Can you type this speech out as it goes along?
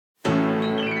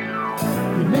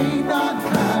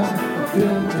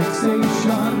film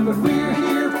fixation, but we're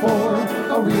here for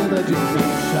a real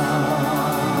education.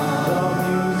 The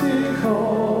musical.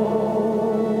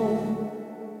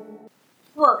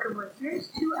 Welcome, listeners,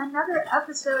 to another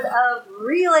episode of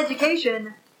Real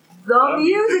Education, the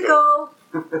musical.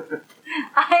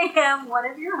 I am one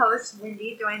of your hosts,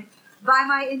 Wendy, joined by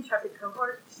my intrepid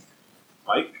cohorts,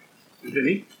 Mike,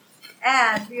 Vinny,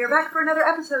 and we are back for another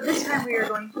episode. This time we are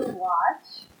going to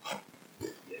watch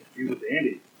Yankee with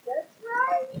Andy. That's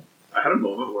right. I had a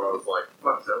moment where I was like,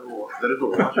 "Fuck, that is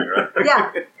what we're watching, right?"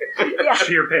 Yeah.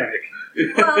 Sheer panic.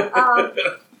 Well,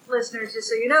 listeners, just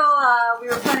so you know, we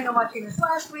were planning on watching this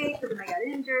last week, but then I got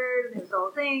injured, and it was the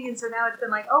whole thing, and so now it's been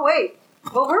like, oh wait,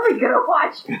 what were we going to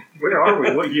watch? Where are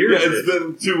we? What year is it? It's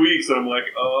been 2 weeks, and I'm like,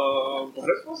 was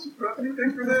I supposed to prep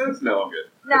anything for this? No, I'm good.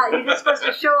 No, you're just supposed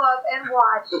to show up and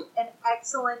watch an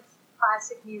excellent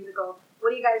classic musical.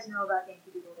 What do you guys know about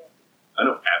Yankee Doodle Dandy? I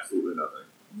know absolutely nothing.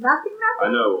 Nothing? I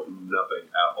know nothing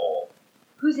at all.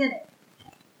 Who's in it?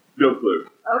 No clue.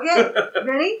 Okay.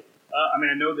 Ready? I mean,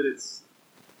 I know that it's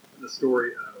the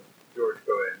story of George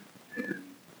Cohen, and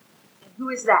Who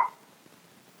is that?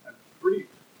 I'm pretty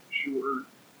sure,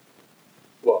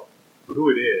 well, who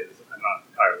it is, I'm not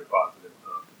entirely positive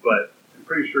of, but I'm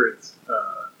pretty sure it's,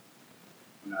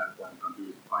 I'm not blank on who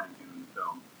is playing him in the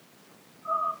film.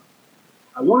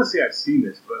 I want to say I've seen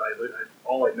this, but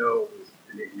all I know is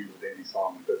the Yankee Doodle Dandy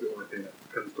song, because that's the only thing that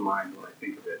comes to mind when I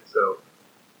think of it. So,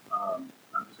 I'm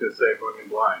just going to say going in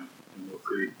blind, and we'll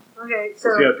see. Okay, so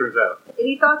We'll see how it turns out.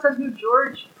 any thoughts on who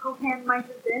George Cohan might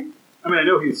have been? I mean, I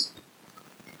know he's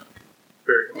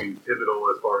very, pivotal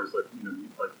as far as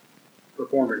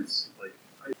performance.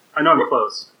 I know I'm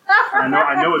close. I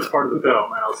know it's part of the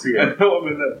film, and I'll see I it. know I'm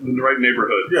in the right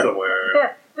neighborhood somewhere.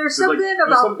 Yeah, there's something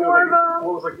about four of them.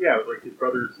 Well, it was his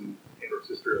brothers and or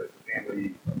sister,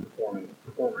 family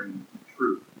performing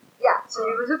troupe. Yeah, so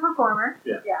he was a performer.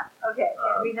 Yeah. Okay,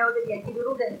 and we know that Yankee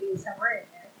Doodle Dandy is somewhere in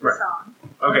there, the Right. song.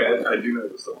 Okay, I do know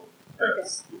the song.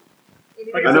 Yes.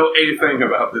 Anybody I know a thing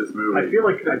about this movie. I feel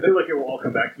like it will all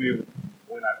come back to me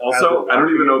when I. Also, I don't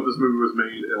even know if this movie was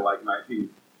made in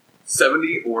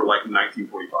 1970 or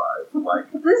 1945.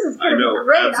 This is going to be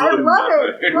great. I love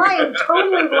it. I am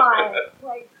totally blind.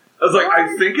 I was like,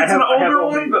 I think it's an older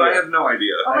one, but I have no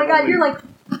idea. Oh my god, you're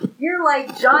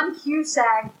like John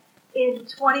Cusack in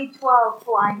 2012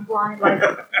 flying blind. Like,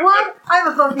 what? I'm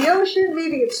above the ocean.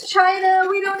 Maybe it's China.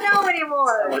 We don't know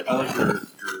anymore. I like your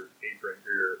age range,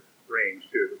 your range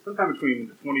too. Sometime between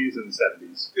the 20s and the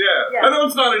 70s. Yeah. I know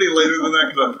it's not any later than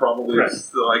that because I'm probably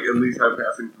still, at least have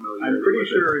passing familiarity. I'm pretty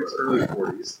sure it's early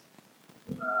 40s.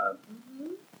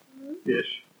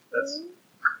 Ish. That's.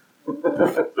 We'll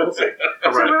see.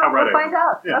 We'll find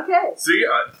out. Yeah. Okay. See,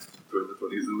 between the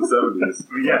 20s and the 70s.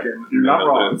 Yeah, you're not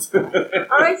wrong.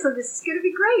 All right, so this is going to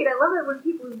be great. I love it when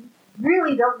people who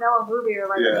really don't know a movie are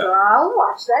like, Yeah. I'll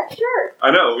watch that, sure.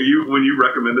 I know. When you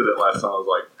recommended it last time, I was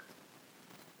like,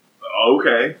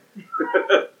 okay.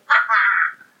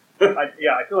 I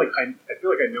feel like I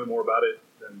know more about it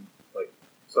than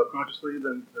subconsciously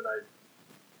than I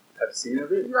have seen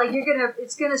of it. Like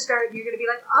it's gonna start. You're gonna be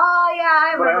like, oh yeah,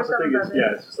 I But I remember also think something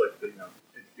about it. it's just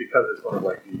it's because it's one of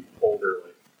the older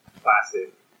classic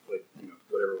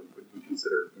whatever we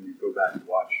consider when you go back and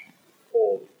watch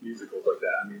old musicals like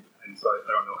that. I mean, and so I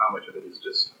don't know how much of it is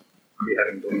just me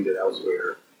having gleaned it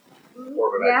elsewhere,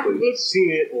 or if I've actually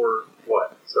seen it or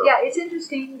what. So yeah, it's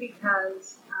interesting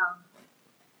because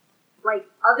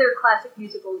other classic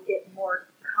musicals get more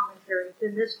commentary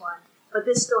than this one, but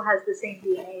this still has the same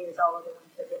DNA as all of the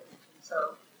ones that get mentioned.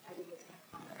 So I think it's kind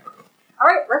of fun. All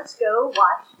right, let's go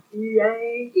watch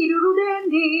Yankee Doodle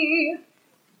Dandy.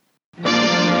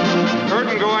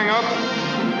 Curtain going up.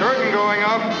 Curtain going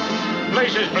up.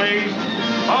 Places, please.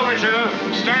 Overture.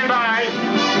 Stand by.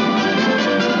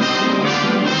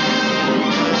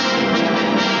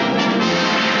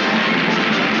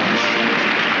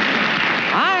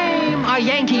 I'm a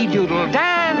Yankee Doodle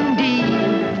Dandy.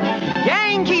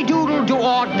 Yankee Doodle do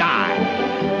or die.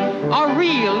 A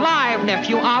real live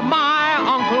nephew of my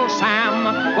Uncle Sam,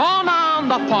 born on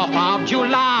the 4th of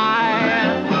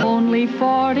July. Only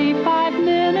 45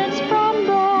 minutes from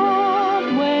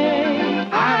Broadway.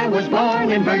 I was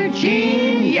born in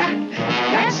Virginia.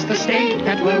 That's the state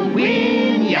that will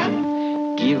win ya.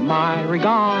 Give my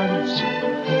regards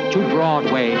to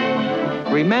Broadway.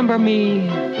 Remember me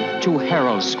to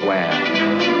Herald Square.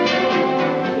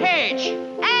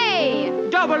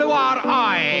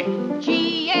 H-A-W-R-I.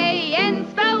 G-A-N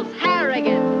spells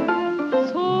Harrigan.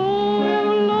 So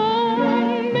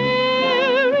long,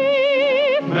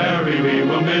 Mary. Mary, we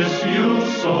will miss you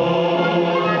so.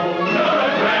 You're a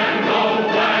grand old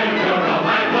flag, you're a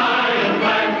high flyer.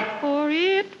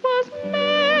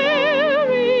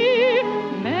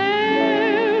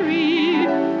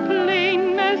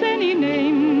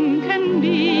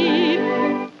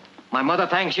 My mother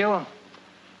thanks you.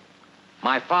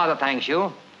 My father thanks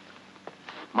you.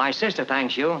 My sister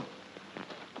thanks you.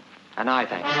 And I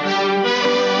thank you.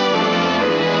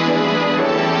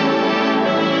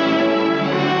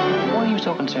 Why are you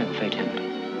so concerned, Faye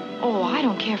Templeton? Oh, I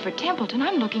don't care for Templeton.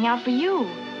 I'm looking out for you.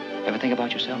 Ever think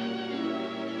about yourself?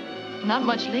 Not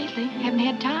much lately. Haven't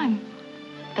had time.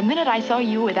 The minute I saw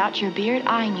you without your beard,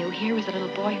 I knew here was a little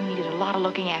boy who needed a lot of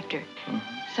looking after. Mm-hmm.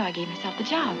 So I gave myself the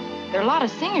job. There are a lot of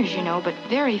singers, you know, but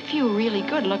very few really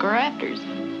good looker-afters.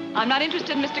 I'm not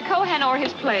interested in Mr. Cohan or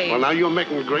his plays. Well, now you're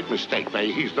making a great mistake,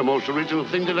 Faye. He's the most original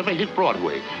thing that ever hit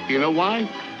Broadway. You know why?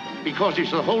 Because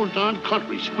he's the whole darn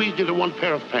country squeezed into one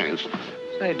pair of pants.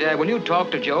 Say, Dad, will you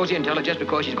talk to Josie and tell her just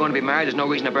because she's going to be married, there's no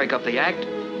reason to break up the act?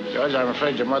 George, I'm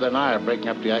afraid your mother and I are breaking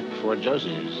up the act before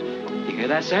Josie is. You hear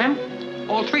that, Sam?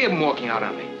 All three of them walking out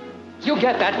on me. You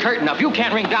get that curtain up. You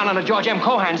can't ring down on a George M.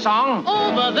 Cohan song.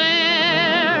 Over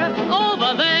there,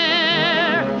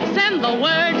 send the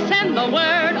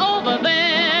word over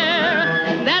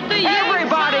there. That the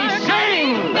Everybody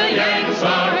sing! The Yanks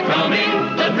are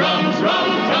coming, the drums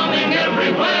drumming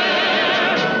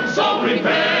everywhere. So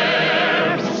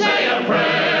prepare, say a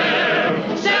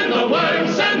prayer. Send the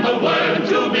word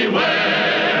to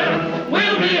beware.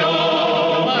 We'll be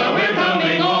over, we're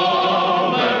coming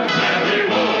over.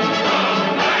 Everyone's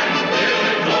come back,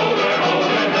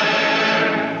 over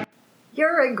there.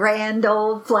 You're a grand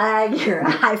old flag. You're a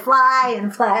high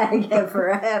flying flag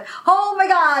ever. Oh my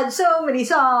God, so many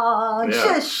songs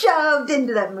just shoved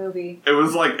into that movie. It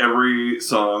was like every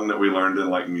song that we learned in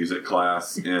like music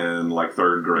class in like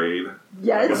third grade.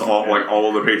 Yes. It was all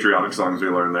of the patriotic songs we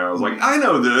learned there. I was like, I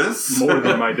know this. More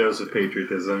than my dose of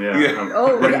patriotism, yeah. I'm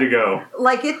Oh, ready yeah. to go.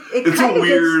 Like it It's kind a of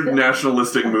weird gets,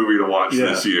 nationalistic movie to watch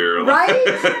this year. right?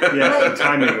 Yeah, Like- the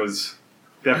timing was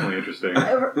definitely interesting.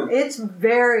 It's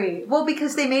very well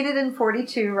because they made it in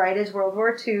 42, right? As World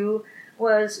War II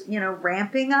was,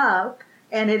 ramping up,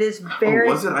 and it is very.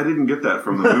 Oh, was it? I didn't get that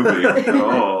from the movie at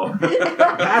all.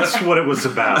 That's what it was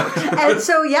about. And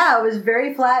so, yeah, it was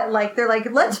very flat. Like, they're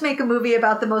like, let's make a movie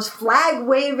about the most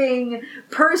flag-waving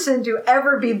person to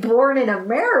ever be born in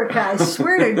America. I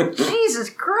swear to Jesus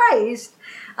Christ.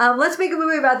 Let's make a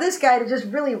movie about this guy to just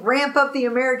really ramp up the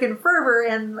American fervor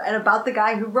and about the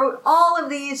guy who wrote all of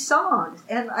these songs.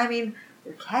 And, I mean,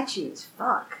 they're catchy as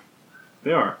fuck.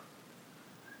 They are.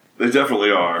 They definitely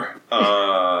are.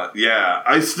 Yeah,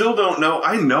 I still don't know.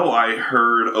 I know I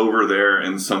heard Over There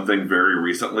in something very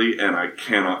recently, and I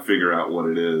cannot figure out what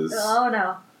it is. Oh,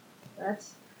 no.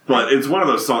 But it's one of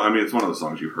those songs. I mean, it's one of those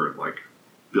songs you've heard like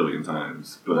a billion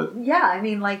times. But yeah, I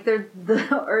mean, like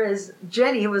or as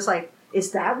Jenny was like,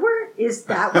 is that where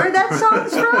that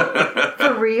song's from?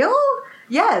 For real?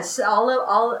 Yes.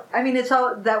 I mean, it's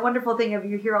all that wonderful thing of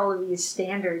you hear all of these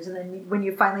standards, and then when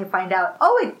you finally find out,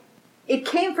 it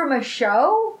came from a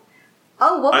show.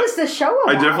 Oh, what was the show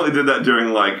about? I definitely did that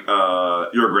during like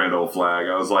Your Grand Old Flag.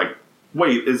 I was like,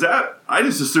 wait, is that? I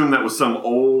just assumed that was some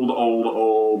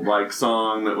old like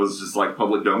song that was just like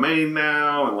public domain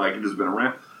now, and like it has been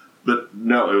around. But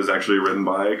no, it was actually written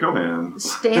by Cohan.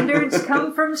 Standards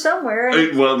come from somewhere.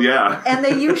 Well, yeah. And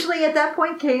they usually at that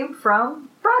point came from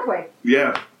Broadway.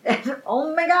 Yeah. And,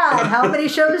 oh my God, how many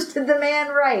shows did the man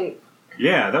write?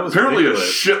 Yeah, that was apparently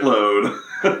ridiculous. A shitload.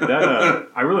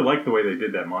 I really liked the way they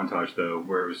did that montage though,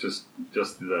 where it was just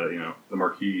the the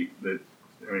marquee that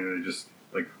they just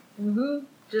like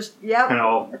just kind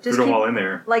of threw them all in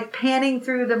there, like panning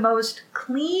through the most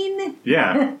clean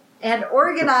and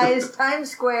organized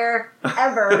Times Square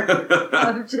ever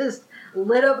of just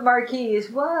lit up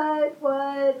marquees. What?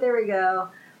 There we go,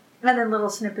 and then little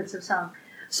snippets of song.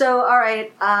 So, all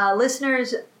right,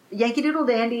 listeners, Yankee Doodle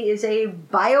Dandy is a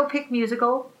biopic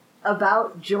musical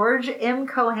about George M.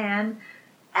 Cohan,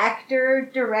 actor,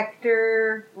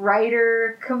 director,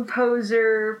 writer,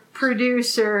 composer,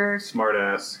 producer,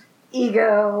 smartass,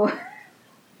 ego.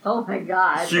 Oh my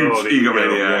God! Huge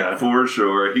egomaniac for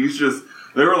sure. He's just.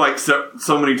 There were like so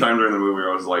many times during the movie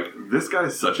where I was like, "This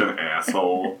guy's such an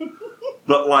asshole."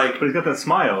 But he's got that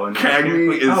smile. And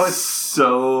Cagney is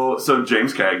so.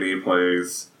 James Cagney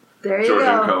plays George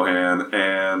M. Cohan,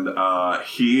 and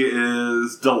he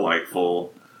is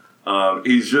delightful.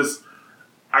 He's just.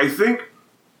 I think.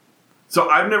 So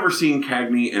I've never seen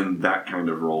Cagney in that kind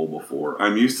of role before.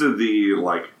 I'm used to the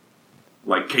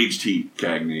like Caged Heat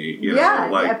Cagney, the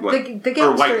gangster.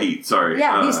 Or White Heat, sorry.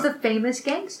 Yeah, he's the famous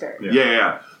gangster.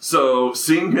 Yeah. So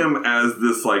seeing him as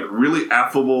this like really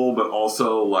affable, but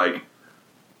also like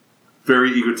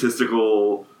very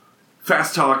egotistical,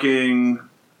 fast talking,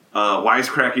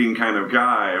 wisecracking kind of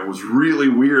guy was really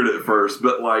weird at first,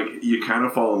 but like you kind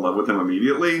of fall in love with him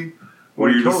immediately.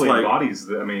 Well, he totally embodies.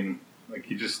 Like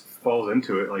he just falls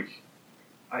into it. Like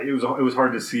it was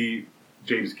hard to see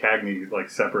James Cagney like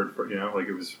separate. Like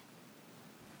it was.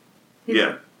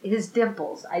 His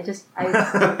dimples. His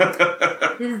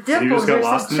dimples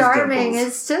are so charming.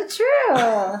 It's so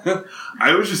true.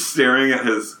 I was just staring at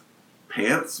his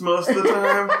pants most of the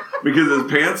time because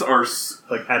his pants are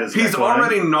like at his. He's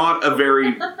already not a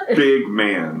very big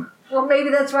man. Well, maybe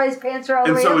that's why his pants are all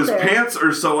the way up there. And so his pants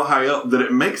are so high up that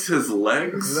it makes his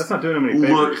legs. That's not doing him any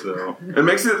favors, though. It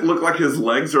makes it look like his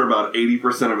legs are about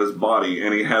 80% of his body,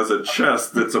 and he has a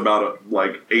chest that's about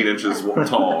 8 inches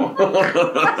tall.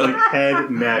 Like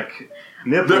head, neck,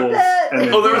 nipples. And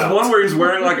then there's one where he's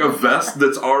wearing like a vest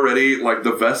that's already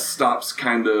the vest stops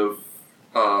kind of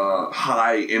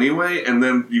high anyway, and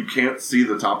then you can't see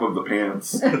the top of the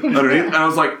pants underneath. And I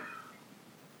was like,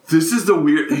 this is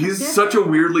he's such a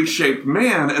weirdly shaped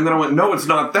man. And then I went, no, it's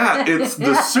not that. It's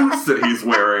the suits that he's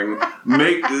wearing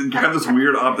have this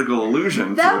weird optical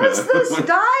illusion. That was the style.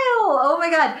 Oh my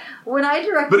God. When I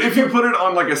directed. But if you put it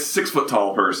on like a 6 foot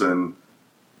tall person,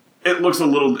 it looks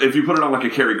if you put it on like a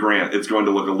Cary Grant, it's going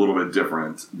to look a little bit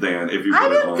different than if you put it on. I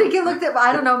didn't think it looked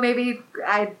I don't know, maybe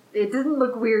it didn't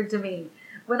look weird to me.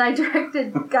 When I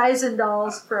directed Guys and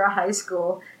Dolls for a high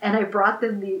school, and I brought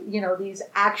them these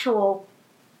actual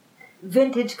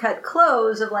vintage cut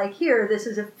clothes of here, this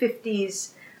is a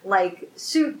 50s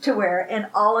suit to wear, and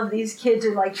all of these kids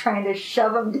are trying to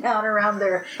shove them down around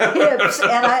their hips,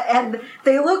 and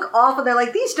they look awful. They're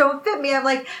like, these don't fit me. I'm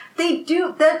like, they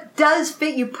do. That does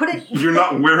fit. You put it. You're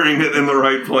not wearing it in the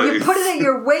right place. You put it at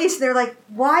your waist. And they're like,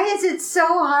 why is it so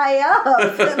high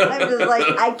up? And I'm just like,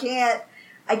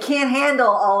 I can't handle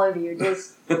all of you.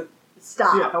 Just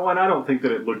stop. Yeah, well, and I don't think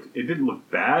that it didn't look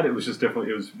bad. It was just it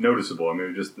was noticeable. I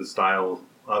mean, just the style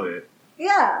of it.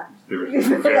 Yeah. They were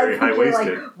very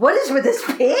high-waisted. What is with his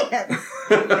pants?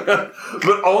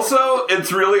 But also,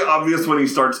 it's really obvious when he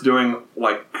starts doing,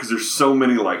 because there's so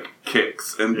many,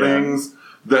 kicks and things,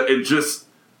 that it just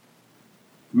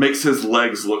makes his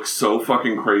legs look so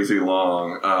fucking crazy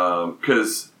long.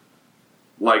 Because,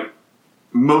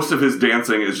 most of his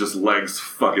dancing is just legs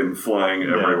fucking flying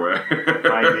everywhere.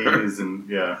 High knees and,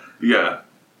 yeah.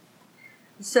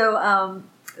 So,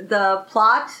 the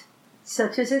plot,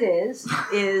 such as it is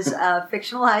a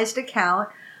fictionalized account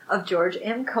of George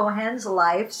M. Cohan's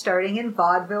life, starting in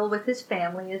vaudeville with his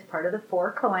family as part of the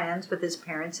four Cohans with his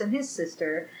parents and his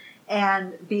sister,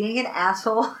 and being an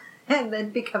asshole and then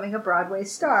becoming a Broadway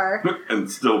star.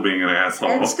 And still being an asshole.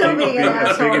 And still being an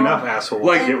asshole. Big enough asshole.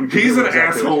 He's an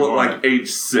asshole at age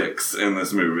 6 in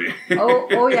this movie.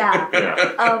 Oh yeah.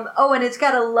 And it's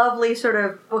got a lovely sort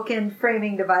of bookend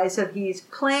framing device of he's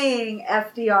playing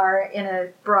FDR in a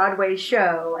Broadway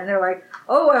show, and they're like,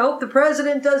 oh, I hope the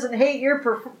president doesn't hate your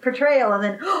portrayal. And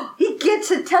then he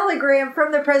gets a telegram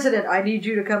from the president. I need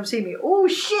you to come see me. Oh,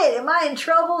 shit. Am I in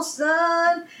trouble,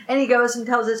 son? And he goes and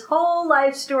tells his whole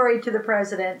life story to the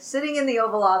president, sitting in the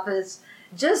Oval Office,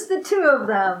 just the two of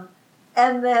them.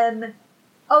 And then,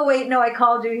 oh, wait, no, I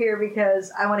called you here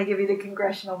because I want to give you the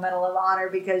Congressional Medal of Honor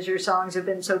because your songs have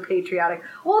been so patriotic.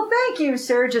 Well, thank you,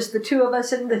 sir. Just the two of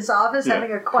us in this office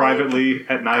having a privately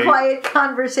at night, quiet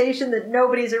conversation that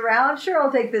nobody's around. Sure,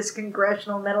 I'll take this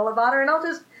Congressional Medal of Honor and I'll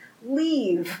just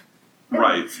leave.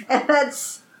 Right.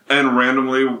 And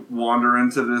randomly wander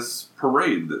into this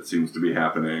parade that seems to be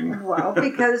happening. Well,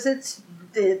 because it's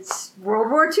World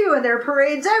War II and there are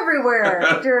parades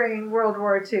everywhere during World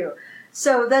War II.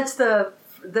 So that's the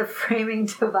framing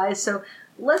device. So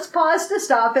let's pause to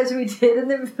stop as we did in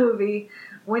the movie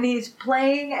when he's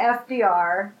playing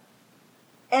FDR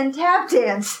and tap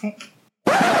dancing.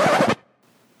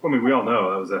 I mean, we all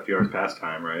know that was FDR's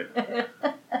pastime, right?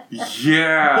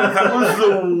 Yeah, that was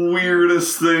the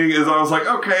weirdest thing. Is I was like,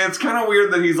 okay, it's kind of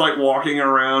weird that he's walking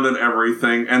around and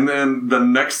everything, and then the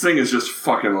next thing is just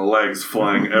fucking legs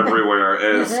flying everywhere.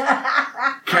 As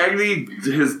Cagney,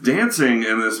 his dancing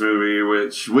in this movie,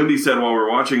 which Wendy said while we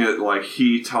were watching it,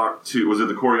 he talked to, was it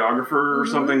the choreographer or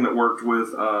something that worked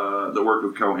with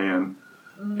Cohan,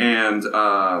 and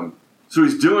so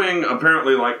he's doing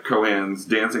apparently Cohan's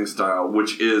dancing style,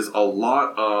 which is a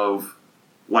lot of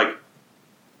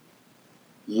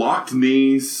locked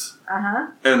knees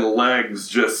and legs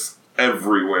just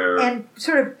everywhere. And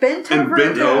sort of bent over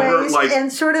at the waist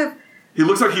and sort of... He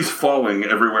looks like he's falling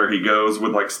everywhere he goes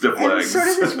with stiff legs. And sort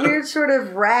of this weird sort of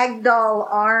ragdoll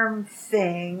arm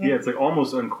thing. Yeah, it's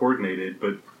almost uncoordinated,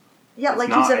 but... Yeah,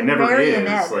 he's a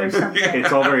marionette or something.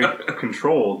 It's all very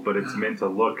controlled, but it's meant to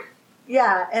look...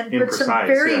 Yeah, but some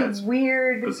very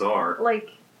weird... Bizarre.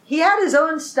 He had his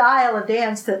own style of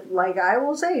dance that, I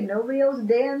will say, nobody else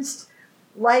danced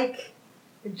like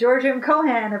George M.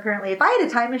 Cohan, apparently. If I had a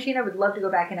time machine, I would love to go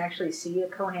back and actually see a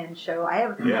Cohan show.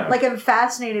 I'm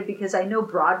fascinated because I know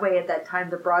Broadway at that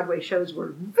time, the Broadway shows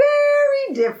were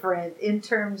very different in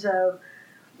terms of,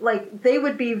 like, they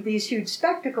would be these huge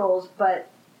spectacles, but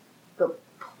the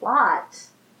plot...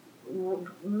 And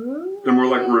more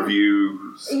like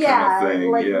reviews kind of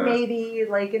thing. Maybe,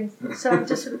 like, and so I'm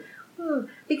just...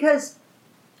 because,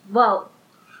 well...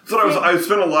 So I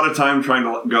spent a lot of time trying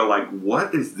to go, like,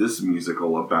 what is this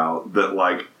musical about that,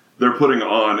 like, they're putting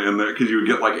on in there? Because you would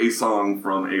get, like, a song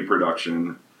from a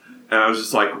production. And I was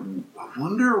just like, I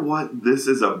wonder what this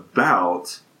is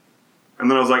about. And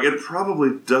then I was like, it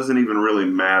probably doesn't even really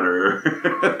matter.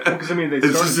 Because, I mean, it's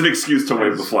just an excuse to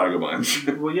wave the flag a bunch.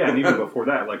 Well, yeah, and even before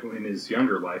that, like, in his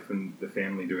younger life and the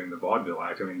family doing the vaudeville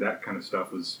act, I mean, that kind of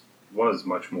stuff was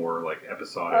much more, like,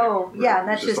 episodic. Oh, yeah, and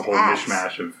that's just a whole acts.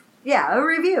 Mishmash of... Yeah, a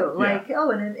review. Like,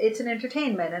 and it's an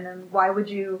entertainment. And then why would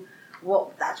you...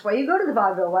 Well, that's why you go to the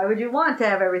vaudeville. Why would you want to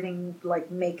have everything,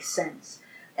 like, make sense?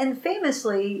 And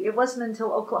famously, it wasn't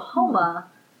until Oklahoma,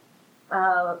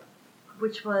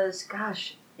 which was,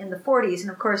 in the 40s.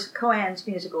 And, of course, Cohan's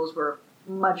musicals were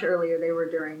much earlier. They were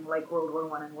during, like, World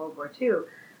War I and World War II.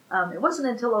 It wasn't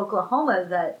until Oklahoma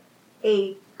that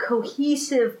a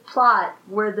cohesive plot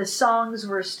where the songs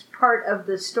were part of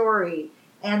the story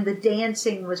and the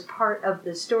dancing was part of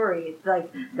the story.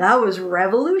 Like, that was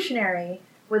revolutionary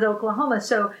with Oklahoma.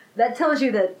 So that tells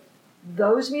you that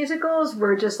those musicals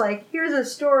were just like, here's a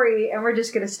story, and we're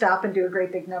just going to stop and do a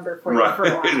great big number for you for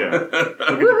a while.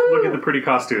 Look at the pretty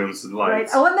costumes and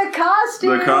lights. Right. Oh, and the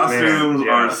costumes! The costumes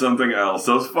are something else.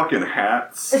 Those fucking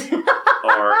hats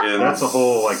are insane. That's a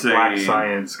whole, like, black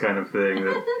science kind of thing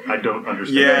that I don't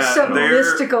understand. Yeah, there's some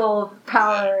mystical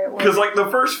power. Because, like,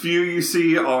 the first few you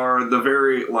see are the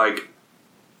very, like,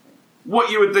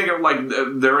 what you would think of, like,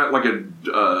 they're at, like, a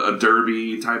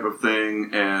derby type of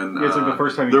thing, and it's like the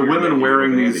first time they're women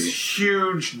wearing these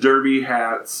huge derby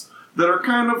hats that are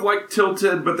kind of, like,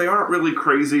 tilted, but they aren't really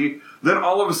crazy. Then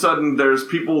all of a sudden, there's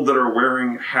people that are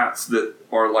wearing hats that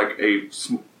are, like,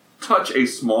 touch a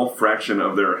small fraction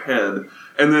of their head,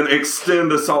 and then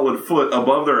extend a solid foot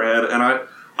above their head, and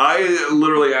I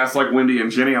literally asked, like, Wendy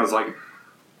and Jenny, I was like,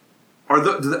 Are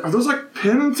those like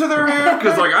pinned to their hair?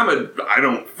 Because like I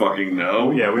don't fucking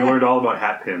know. Yeah, we learned all about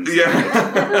hat pins. Yeah,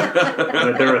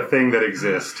 that they're a thing that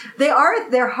exists.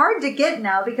 They're hard to get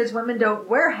now because women don't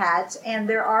wear hats, and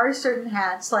there are certain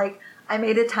hats. Like I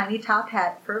made a tiny top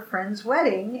hat for a friend's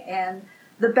wedding, and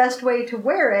the best way to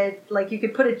wear it, like you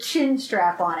could put a chin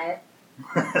strap on it.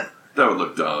 That would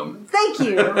look dumb. Thank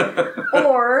you.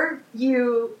 Or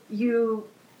you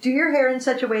do your hair in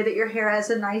such a way that your hair has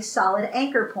a nice solid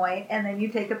anchor point, and then you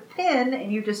take a pin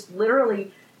and you just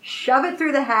literally shove it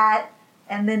through the hat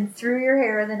and then through your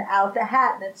hair and then out the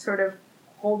hat, and it sort of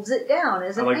holds it down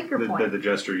as an anchor point. The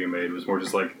gesture you made was more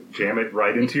just like jam it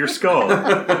right into your skull.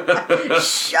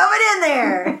 Shove it in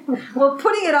there. Well,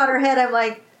 putting it on her head, I'm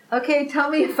like, okay,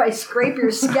 tell me if I scrape your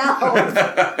scalp.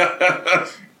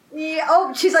 Yeah,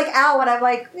 oh, she's like, ow, and I'm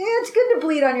like, yeah, it's good to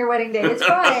bleed on your wedding day. It's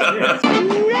fine.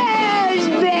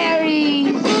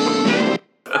 Raspberry.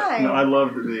 Fine. No, I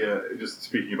loved the, just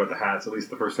speaking about the hats, at least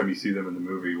the first time you see them in the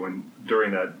movie, when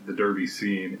during the derby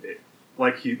scene,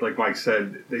 like Mike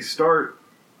said, they start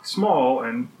small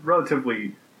and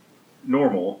relatively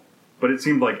normal, but it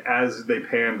seemed like as they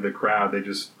panned the crowd, it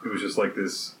was just like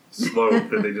this slope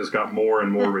that they just got more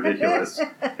and more ridiculous.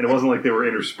 And it wasn't like they were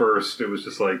interspersed, it was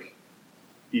just like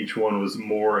each one was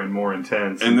more and more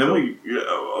intense. And then we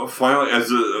finally, as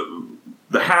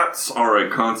the hats are a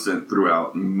constant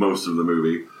throughout most of the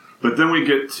movie, but then we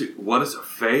get to, what is it,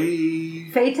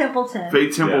 Faye Templeton. Faye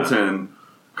Templeton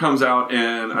comes out,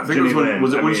 and I think it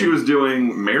was when she was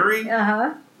doing Mary?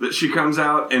 Uh-huh. That she comes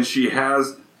out, and she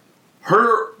has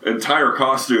her entire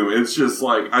costume. It's just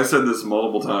like, I said this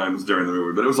multiple times during the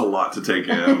movie, but it was a lot to take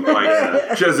in.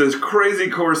 Like, she has this crazy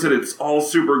corset, it's all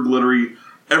super glittery.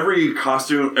 Every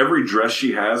costume, every dress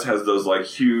she has those like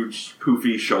huge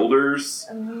poofy shoulders.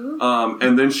 Mm-hmm.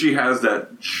 And then she has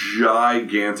that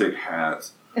gigantic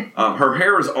hat. Her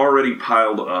hair is already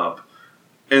piled up.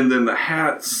 And then the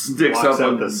hat sticks up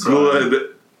a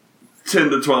good 10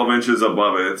 to 12 inches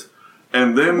above it.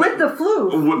 And then with the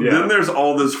floof. Then there's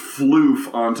all this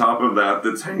floof on top of that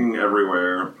that's hanging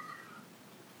everywhere.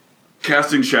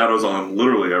 Casting shadows on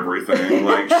literally everything.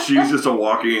 Like, she's just a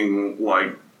walking,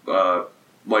 like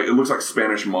it looks like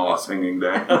Spanish moss hanging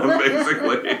down,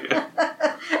 basically.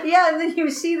 Yeah, and then you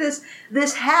see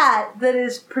this hat that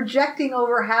is projecting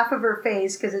over half of her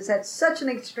face because it's at such an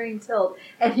extreme tilt,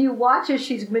 and you watch as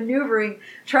she's maneuvering,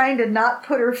 trying to not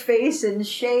put her face in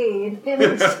shade, and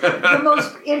it's the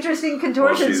most interesting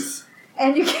contortions.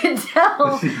 And you can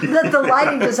tell that the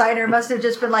lighting designer must have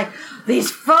just been like, these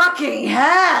fucking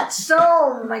hats!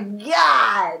 Oh my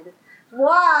god!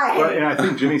 Why? Well, and I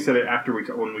think Jenny said it after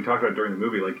when we talked about it during the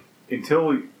movie. Like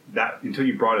until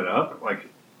you brought it up, like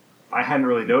I hadn't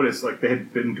really noticed. Like they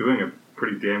had been doing a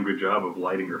pretty damn good job of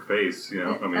lighting her face. You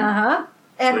know, I mean,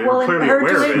 and they were clearly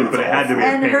aware of it, but it had to be.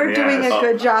 And her doing ass. a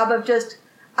good job of just.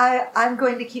 I'm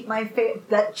going to keep my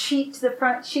that sheet to the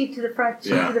front, sheet to the front,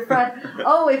 sheet to the front.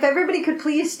 Oh, if everybody could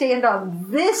please stand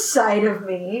on this side of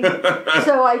me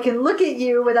so I can look at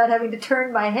you without having to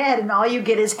turn my head, and all you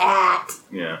get is hat.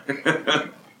 Yeah.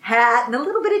 Hat and a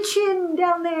little bit of chin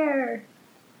down there.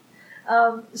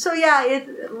 So yeah,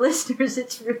 listeners,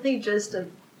 it's really just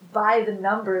by the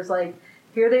numbers. Like,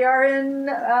 here they are in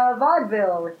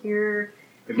vaudeville. Here.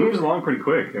 It moves along pretty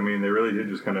quick. I mean, they really did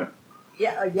just kind of...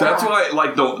 Yeah. That's why,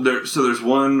 like, so there's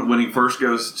one when he first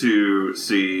goes to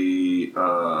see,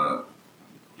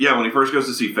 when he first goes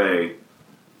to see Faye,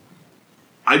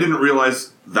 I didn't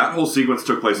realize that whole sequence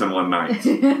took place in one night.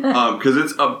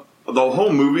 Because the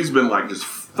whole movie's been, like, just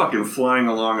fucking flying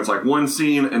along. It's like one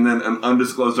scene, and then an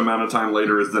undisclosed amount of time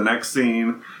later is the next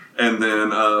scene, and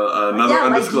then another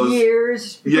undisclosed... like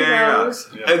years. Yeah.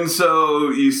 And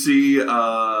so you see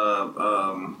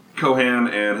Cohan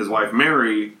and his wife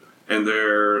Mary... And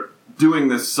they're doing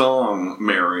this song,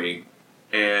 Mary,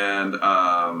 and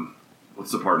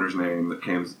what's the partner's name that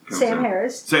comes Sam in?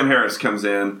 Harris. Sam Harris comes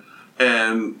in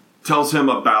and tells him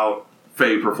about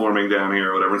Faye performing down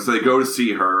here or whatever. And so they go to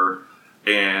see her,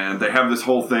 and they have this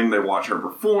whole thing. They watch her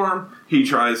perform. He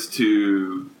tries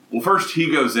to... Well, first he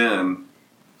goes in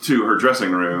to her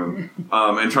dressing room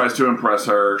and tries to impress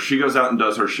her. She goes out and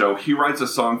does her show. He writes a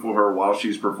song for her while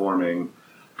she's performing,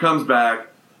 comes back.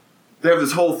 They have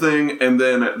this whole thing, and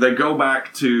then they go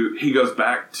back to... He goes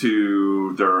back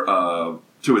to their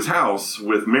to his house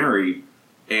with Mary,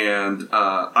 and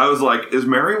I was like, is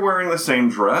Mary wearing the same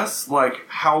dress? Like,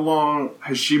 how long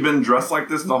has she been dressed like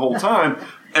this the whole time?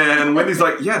 And Wendy's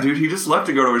like, yeah, dude, he just left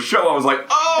to go to a show. I was like,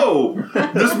 oh,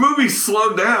 this movie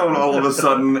slowed down all of a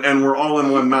sudden, and we're all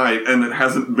in one night, and it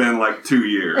hasn't been like 2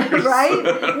 years.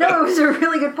 Right? No, it was a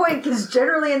really good point, because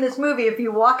generally in this movie, if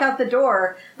you walk out the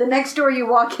door, the next door you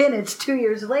walk in, it's 2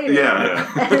 years later.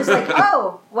 Yeah. And it's like,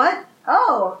 oh, what?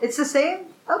 Oh, it's the same?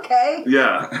 Okay.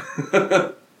 Yeah.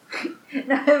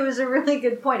 No, it was a really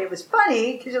good point. It was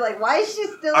funny, because you're like, why is she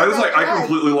still I was like, I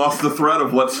completely lost the thread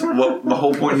of what the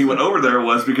whole point he went over there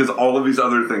was, because all of these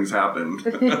other things happened.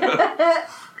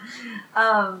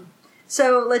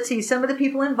 So let's see, some of the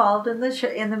people involved in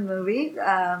the movie.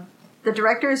 The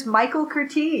director is Michael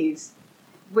Curtiz,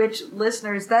 which,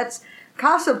 listeners, that's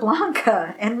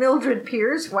Casablanca and Mildred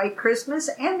Pierce, White Christmas,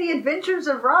 and The Adventures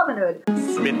of Robin Hood.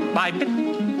 Bit by bit,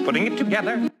 putting it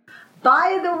together.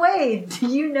 By the way, do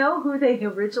you know who they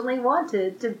originally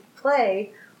wanted to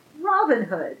play Robin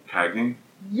Hood? Cagney?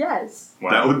 Yes. Wow.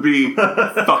 That would be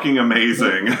fucking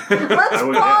amazing. Let's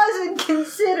pause and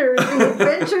consider The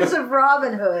Adventures of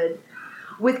Robin Hood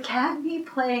with Cagney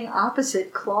playing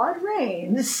opposite Claude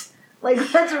Rains. Like,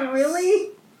 let's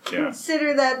really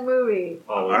consider that movie.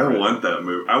 I want that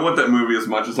movie. I want that movie as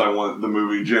much as I want the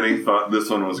movie Jenny thought this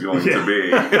one was going to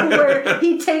be. Where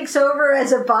he takes over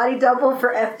as a body double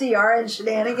for FDR and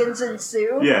shenanigans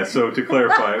ensue. Yeah, so to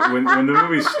clarify, when the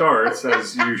movie starts,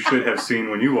 as you should have seen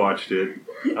when you watched it,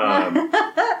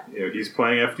 he's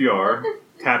playing FDR,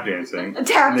 tap dancing. A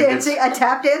tap dancing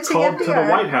called FDR. To the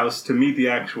White House to meet the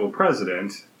actual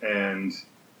president, and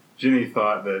Jenny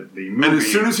thought that the movie... And as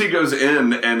soon as he goes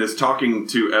in and is talking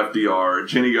to FDR,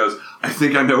 Jenny goes, I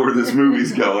think I know where this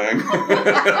movie's going.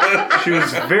 She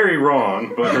was very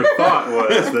wrong, but her thought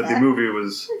was that the movie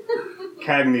was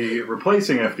Cagney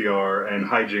replacing FDR and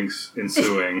hijinks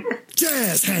ensuing.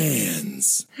 Jazz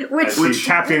hands! Which he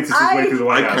tap dances his way through the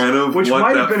White House. kind of which want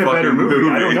might have that been a better fucking movie.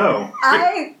 I don't know.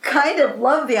 I kind of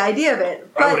love the idea of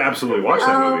it. But, I would absolutely watch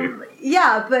that movie.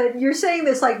 Yeah, but you're saying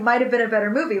this like might have been a better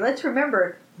movie. Let's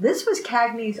remember, this was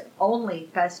Cagney's only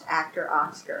Best Actor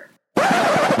Oscar.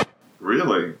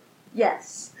 Really?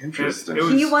 Yes. Interesting.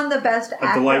 He won the Best Actor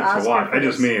Oscar. A delight to watch. I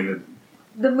just this. mean that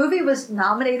The movie was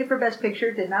nominated for Best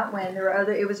Picture, did not win.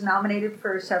 It was nominated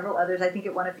for several others. I think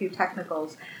it won a few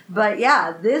technicals. But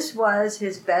yeah, this was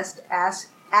his Best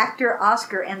Actor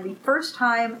Oscar, and the first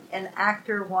time an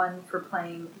actor won for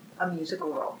playing a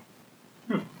musical role.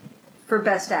 For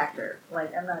Best Actor.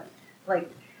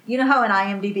 You know how in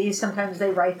IMDb sometimes they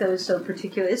write those so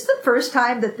particular. It's the first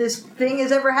time that this thing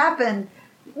has ever happened.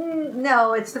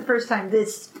 No, it's the first time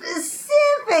this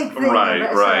specific thing.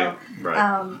 Right.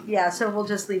 So we'll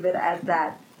just leave it at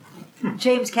that.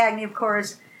 James Cagney, of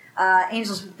course.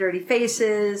 Angels with Dirty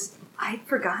Faces. I'd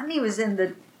forgotten he was in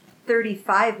the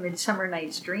 35, Midsummer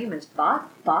Night's Dream is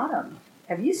bottom.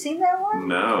 Have you seen that one?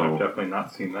 No. I've definitely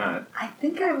not seen that. I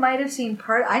think I might have seen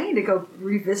part. I need to go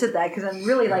revisit that because I'm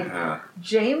really like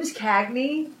James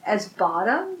Cagney as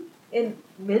Bottom in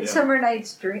Midsummer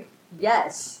Night's Dream.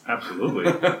 Yes. Absolutely.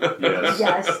 Yes.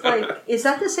 Yes. Like, is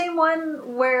that the same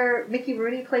one where Mickey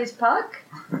Rooney plays Puck?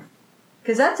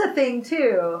 Because that's a thing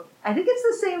too. I think it's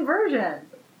the same version.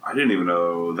 I didn't even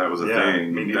know that was a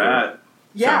thing. Me That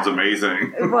sounds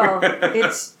amazing. Well,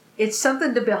 it's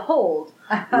something to behold.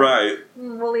 Right.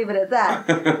 We'll leave it at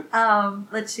that.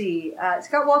 Let's see. It's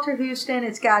got Walter Houston.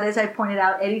 It's got, as I pointed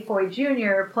out, Eddie Foy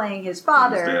Jr. playing his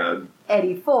father,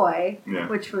 Eddie Foy,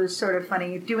 which was sort of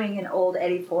funny, doing an old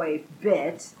Eddie Foy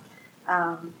bit.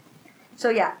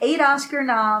 8 Oscar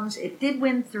noms. It did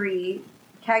win 3.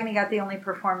 Cagney got the only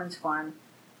performance one.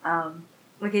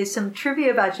 Okay, some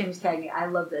trivia about James Cagney. I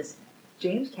love this.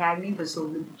 James Cagney was a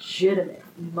legitimate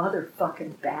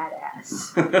motherfucking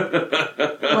badass.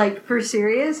 Like, for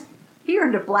serious, he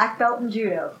earned a black belt in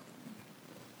judo.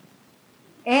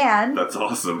 And that's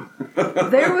awesome.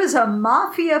 There was a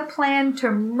mafia plan to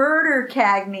murder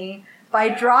Cagney by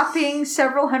dropping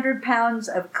several hundred pounds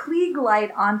of Klieg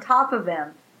light on top of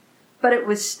him. But it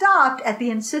was stopped at the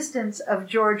insistence of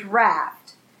George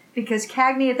Raft, because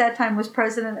Cagney at that time was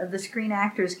president of the Screen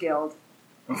Actors Guild.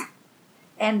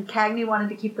 And Cagney wanted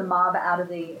to keep the mob out of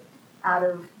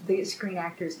the Screen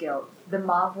Actors Guild. The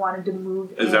mob wanted to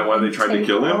move. Is that why they tried to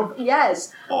kill him?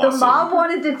 Yes. Awesome. The mob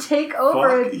wanted to take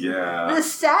over the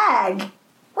SAG.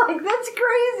 Like, that's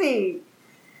crazy.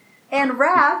 And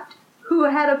Raft, who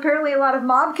had apparently a lot of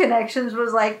mob connections,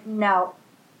 was like, no.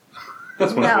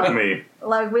 This one's with me.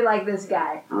 Like, we like this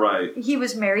guy. Right. He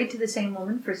was married to the same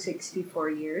woman for 64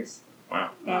 years.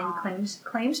 Wow. And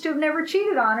claims to have never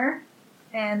cheated on her.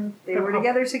 And they were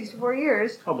together 64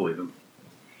 years. I'll believe him.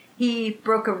 He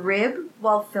broke a rib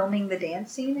while filming the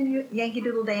dance scene in Yankee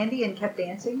Doodle Dandy and kept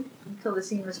dancing until the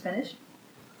scene was finished.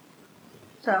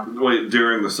 So. Wait,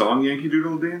 during the song Yankee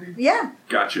Doodle Dandy? Yeah.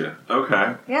 Gotcha.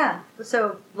 Okay. Yeah.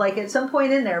 So, like, at some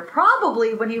point in there,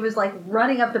 probably when he was, like,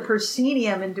 running up the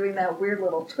proscenium and doing that weird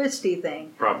little twisty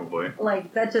thing. Probably.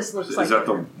 Like, that just looks Is like... Is that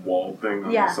the wall thing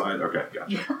on the side? Okay,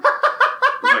 gotcha.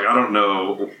 Like, I don't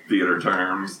know theater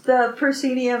terms. The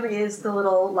proscenium is the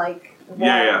little, like,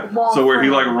 wall, wall so where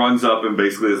frame. he, like, runs up and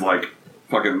basically is, like,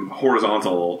 fucking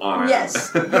horizontal on it.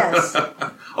 Yes, yes.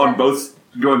 On both,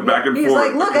 going back and He's forth.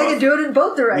 like, look, I can do it in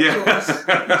both directions.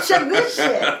 Yeah. Check this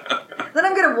shit. Then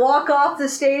I'm going to walk off the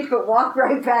stage but walk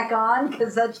right back on,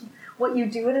 because that's what you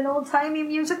do in an old-timey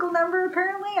musical number,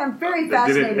 apparently. I'm very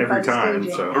fascinated by the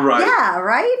staging. So. Right. Yeah,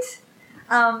 right?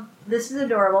 This is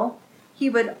adorable. He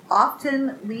would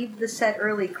often leave the set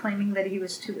early, claiming that he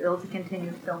was too ill to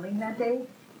continue filming that day,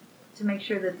 to make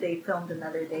sure that they filmed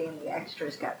another day and the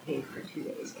extras got paid for 2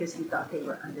 days, because he thought they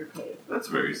were underpaid. That's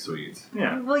very sweet.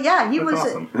 Yeah. Well, yeah, he That's was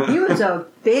awesome. he was a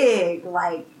big,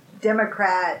 like,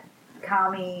 Democrat,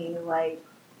 commie, like,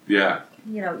 Yeah.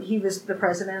 you know, he was the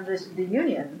president of the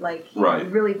union. Like, he Right.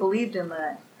 really believed in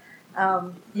that.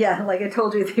 Yeah, like I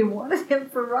told you, they wanted him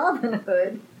for Robin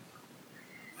Hood.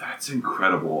 That's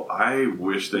incredible. I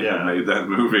wish they had made that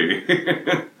movie.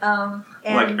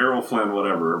 Like Errol Flynn,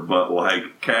 whatever, but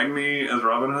like Cagney as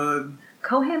Robin Hood.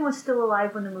 Cohan was still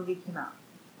alive when the movie came out.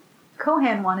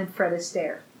 Cohan wanted Fred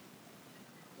Astaire.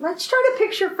 Let's try to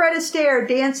picture Fred Astaire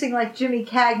dancing like Jimmy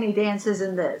Cagney dances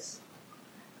in this.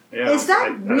 Yeah, is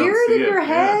that weird in your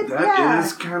head? That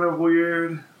is kind of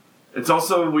weird. It's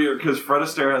also weird because Fred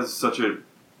Astaire has such a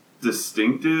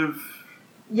distinctive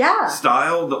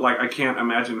style that, like, I can't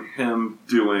imagine him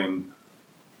doing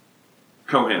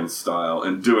Cohan's style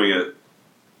and doing it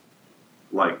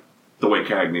like the way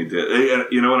Cagney did.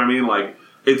 You know what I mean? Like,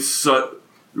 it's such.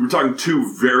 We're talking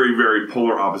two very, very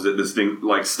polar opposite, distinct,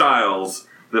 like, styles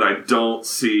that I don't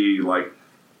see. Like,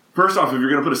 first off, if you're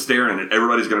going to put a stare in it,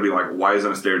 everybody's going to be like, why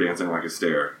isn't Astaire dancing like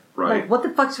Astaire? Right? Like, what the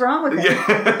fuck's wrong with him?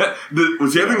 Yeah.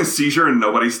 Was he having a seizure and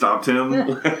nobody stopped him? Yeah,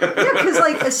 because,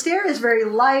 like, Astaire is very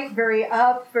light, very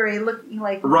up, very looking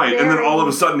like... Right, and then all of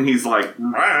a sudden he's like,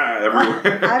 rah,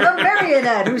 everywhere. I'm a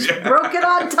marionette who's broken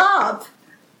on top.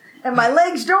 And my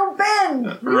legs don't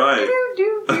bend. Right.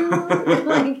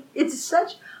 Like, it's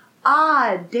such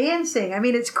odd dancing. I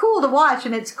mean, it's cool to watch,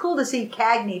 and it's cool to see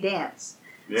Cagney dance.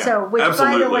 Yeah, so, which,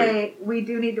 absolutely. by the way, we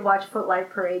do need to watch Footlight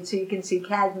Parade so you can see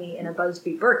Cagney in a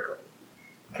Busby Berkeley.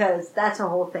 Because that's a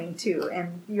whole thing, too.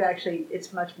 And you actually,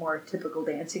 it's much more typical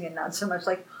dancing and not so much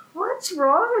like, What's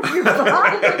wrong with your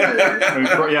body? I mean,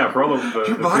 for all of the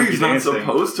your body's not dancing,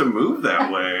 supposed to move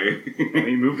that way.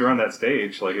 he moved around that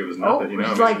stage like it was nothing.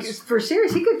 For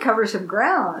serious, he could cover some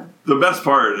ground. The best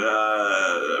part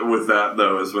with that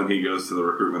though is when he goes to the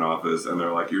recruitment office and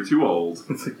they're like, "You're too old."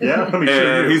 It's like, yeah, let me show you.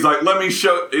 And he's like, "Let me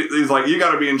show." He's like, "You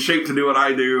got to be in shape to do what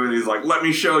I do." And he's like, "Let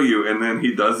me show you." And then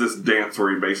he does this dance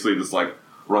where he basically just like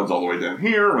runs all the way down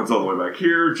here, runs all the way back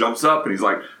here, jumps up, and he's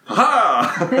like,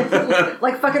 "Ha!"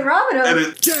 Like fucking Robin Hood. And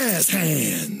it Jazz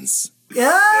hands.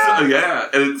 Yeah. yeah,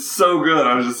 and it's so good.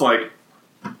 I was just like,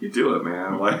 "You do it,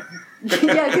 man!" Like,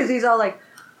 yeah, because he's all like,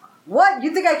 "What?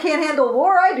 You think I can't handle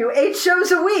war? I do 8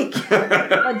 shows a week.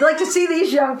 I'd like to see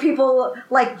these young people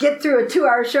like get through a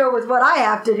 2-hour show with what I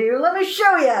have to do. Let me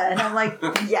show you." And I'm like,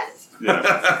 "Yes,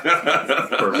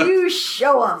 you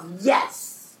show them, yes."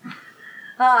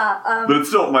 But it's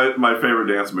still my favorite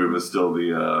dance move is still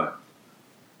the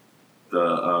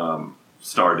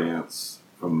star dance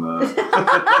from the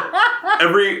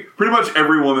pretty much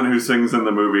every woman who sings in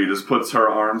the movie just puts her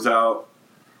arms out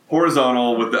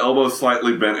horizontal with the elbows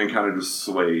slightly bent and kind of just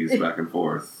sways back and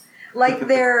forth. Like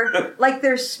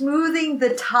they're smoothing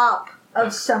the top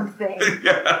of something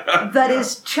that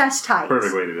is chest height.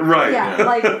 Perfect way to do it. Right. Yeah,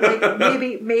 like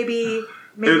maybe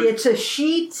it's a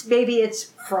sheet, maybe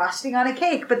it's frosting on a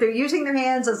cake, but they're using their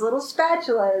hands as little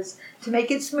spatulas to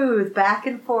make it smooth back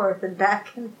and forth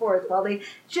while they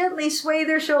gently sway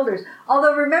their shoulders.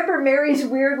 Although remember Mary's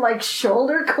weird like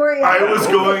shoulder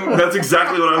choreography? That's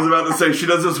exactly what I was about to say. She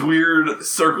does this weird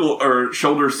circle or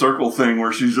shoulder circle thing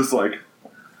where she's just like,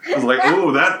 I was like,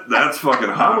 "Oh, that's fucking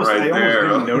hot I there."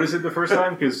 almost didn't notice it the first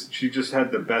time because she just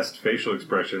had the best facial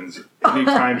expressions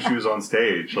anytime she was on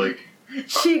stage. Like on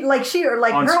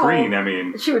screen, I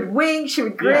mean, she would wink, she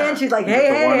would grin, she's like,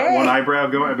 "Hey, one eyebrow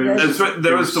going." But it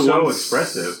was so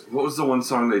expressive. What was the one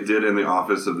song they did in the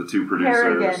office of the 2 producers?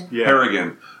 Harrigan.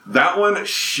 Harrigan. That one,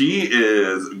 she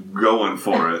is going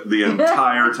for it the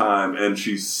entire time, and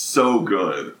she's so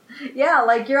good. Yeah,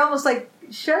 like you're almost like,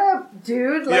 "Shut up,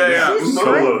 dude!" Like, she's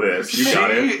solo this. You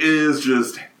got it. She is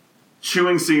just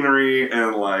chewing scenery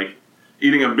and like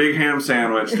eating a big ham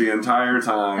sandwich the entire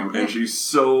time, and she's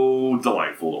so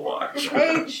delightful to watch.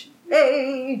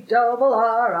 Harrigan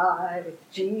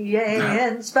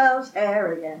spells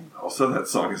Harrigan. Also, that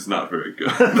song is not very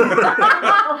good.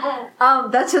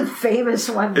 That's a famous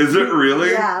one. Is it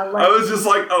really? Yeah. I was just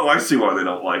like, oh, I see why they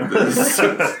don't like this.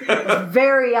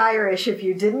 Very Irish. If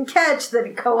you didn't catch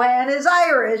that Cohan is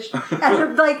Irish,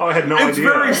 and like, I had no idea. It's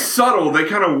very subtle. They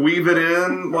kind of weave it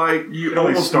in, like you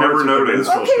almost never notice.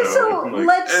 Okay, so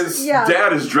let's.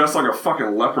 Dad is dressed like a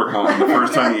fucking leprechaun the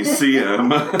first time you see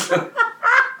him.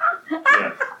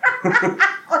 And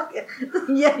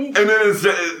then it's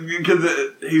because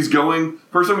he's going.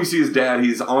 First time we see his dad,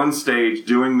 he's on stage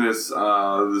doing this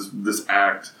this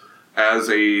act as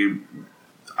a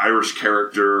Irish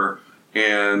character,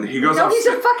 and he goes. No, he's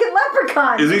a fucking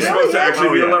leprechaun. Is he supposed to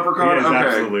actually be a leprechaun? He is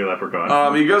absolutely a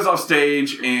leprechaun. He goes off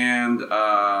stage, and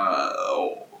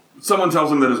someone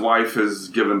tells him that his wife has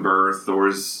given birth,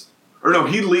 or no,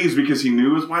 he leaves because he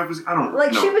knew his wife was. I don't know.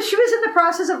 Like she was in the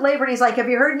process of labor, and he's like, "Have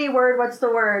you heard any word? What's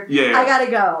the word? Yeah. I gotta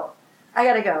go.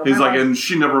 He's like, and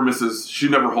she never misses. She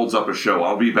never holds up a show.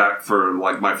 I'll be back for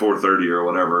like my 4:30 or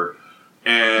whatever.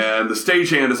 And the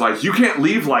stagehand is like, "You can't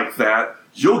leave like that.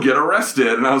 You'll get arrested."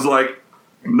 And I was like,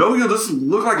 "No, you'll just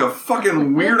look like a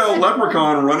fucking weirdo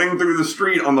leprechaun running through the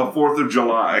street on the 4th of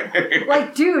July."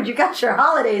 Like, dude, you got your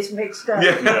holidays mixed up.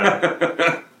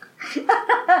 Yeah.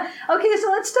 Okay, so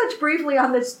let's touch briefly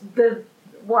on this.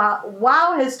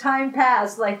 Wow, has time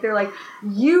passed? Like they're like,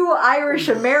 "You Irish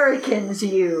Americans,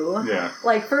 you." Yeah.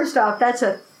 Like first off, that's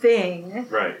a thing.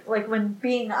 Right. Like when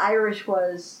being Irish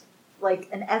was like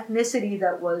an ethnicity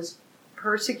that was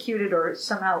persecuted or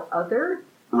somehow other.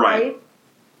 Right.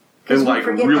 In like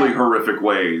really horrific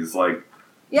ways, like.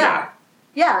 Yeah,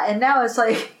 and now it's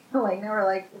like now we're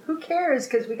like, who cares?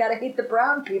 Because we got to hate the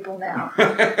brown people now.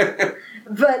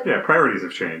 But priorities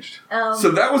have changed. So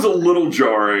that was a little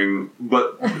jarring,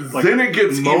 but like then it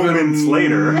gets moments even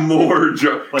later more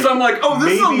jarring. So I'm like, oh,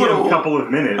 this is a little. A couple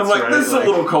of minutes. I'm like, right? this is a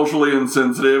little culturally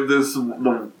insensitive.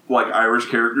 The Irish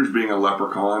characters being a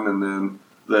leprechaun, and then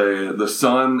the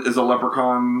son is a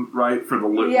leprechaun, right? For the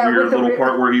weird little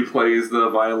part where he plays the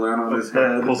violin on his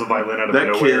head. Pulls a violin out of that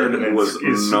nowhere. That kid and was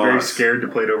is very scared to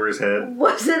play it over his head.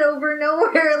 Was it over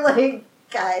nowhere? Like,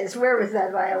 guys, where was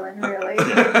that violin, really?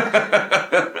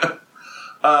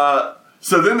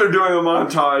 So then they're doing a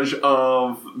montage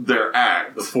of their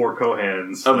act. The 4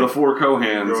 Cohans. The 4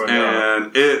 Cohans.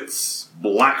 And it's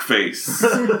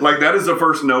blackface. Like, that is the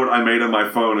first note I made on my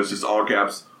phone. It's just all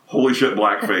caps, holy shit,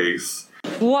 blackface.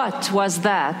 What was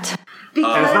that? And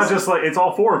it's not just like, it's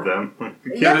all four of them.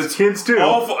 Kids too.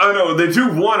 I know, they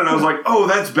do one, and I was like, oh,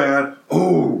 that's bad.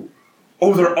 Oh,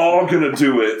 they're all gonna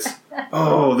do it.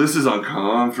 Oh, this is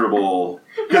uncomfortable.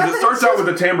 Because it starts out with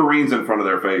the tambourines in front of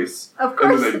their face. Of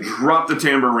course. And then they drop the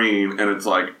tambourine, and it's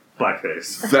like...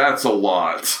 Blackface. That's a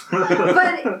lot.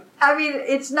 But, I mean,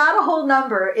 it's not a whole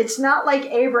number. It's not like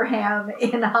Abraham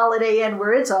in Holiday Inn,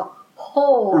 where it's a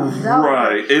whole number.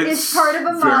 Right. It's part of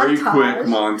a very montage. Quick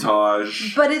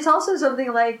montage. But it's also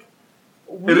something like...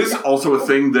 It is also a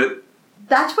thing that...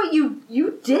 That's what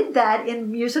you did that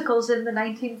in musicals in the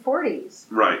 1940s.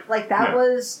 Right. Like, that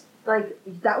was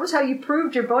how you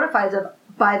proved your bona fides of,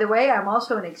 by the way, I'm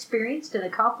also an experienced and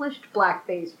accomplished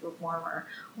blackface performer.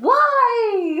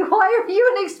 Why? Why are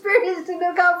you an experienced and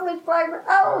accomplished blackface?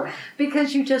 Oh,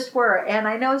 because you just were. And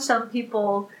I know some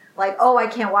people like, oh, I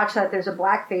can't watch that. There's a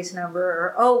blackface number.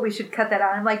 Or, oh, we should cut that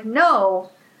out. I'm like,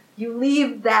 no, you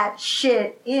leave that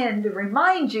shit in to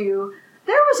remind you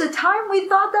there was a time we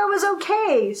thought that was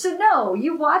okay. So no,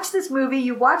 you watch this movie,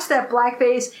 you watch that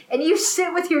blackface, and you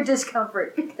sit with your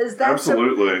discomfort because that's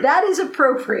absolutely that is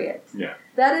appropriate. Yeah.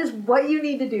 That is what you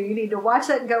need to do. You need to watch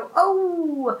that and go,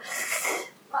 oh,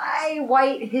 my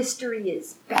white history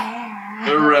is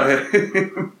bad. Right.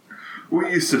 We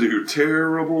used to do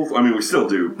terrible... I mean, we still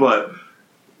do, but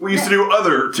we used to do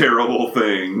other terrible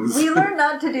things. We learned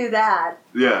not to do that.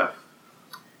 Yeah.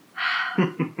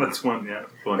 That's one, yeah.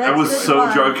 I was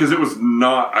so drunk because I was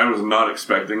not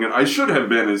expecting it. I should have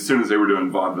been as soon as they were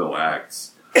doing vaudeville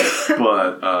acts.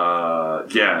 But,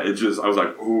 yeah, it just, I was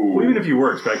like, ooh. Well, even if you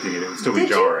were expecting it, it would still be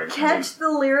jarring. Did you catch the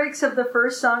lyrics of the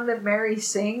first song that Mary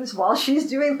sings while she's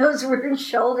doing those weird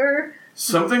shoulder?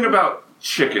 Something about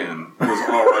chicken was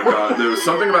all I got. There was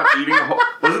something about eating a whole...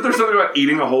 Wasn't there something about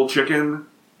eating a whole chicken?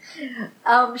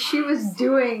 She was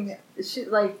doing...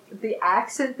 the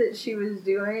accent that she was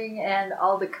doing and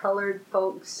all the colored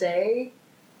folks say,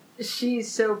 she's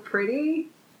so pretty.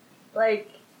 Like,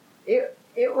 it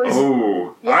was...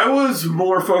 Oh, yeah. I was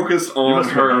more focused on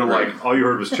her, like... All you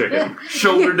heard was chicken.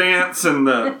 Shoulder dance and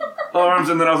the arms,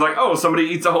 and then I was like, oh, somebody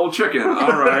eats a whole chicken.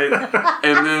 All right.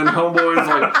 And then Homeboy's,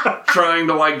 like, trying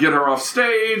to, like, get her off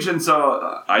stage, and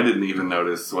so I didn't even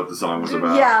notice what the song was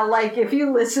about. Yeah, like, if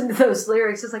you listen to those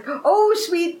lyrics, it's like, oh,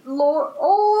 sweet Lord,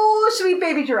 oh, sweet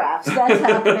baby giraffes, that's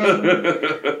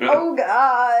happening. Oh,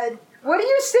 God. What are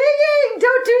you singing?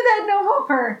 Don't do that no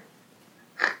more.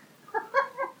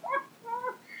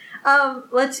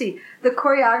 Let's see. The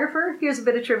choreographer, here's a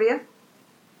bit of trivia.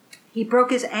 He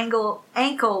broke his ankle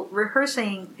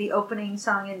rehearsing the opening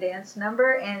song and dance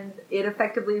number, and it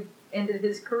effectively ended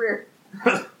his career.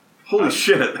 Holy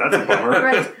shit, that's a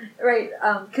bummer. Right.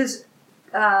 Because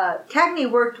Cagney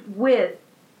worked with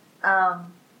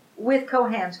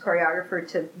Cohan's choreographer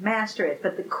to master it,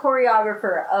 but the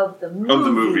choreographer of the movie... Of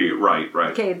the movie, right.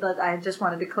 Okay, but I just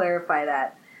wanted to clarify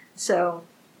that. So...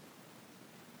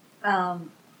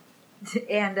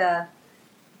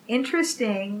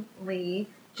 interestingly,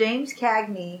 James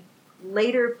Cagney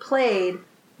later played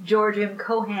George M.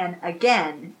 Cohan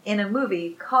again in a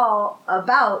movie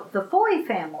about the Foy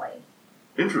family.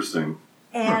 Interesting.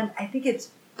 And I think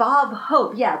it's Bob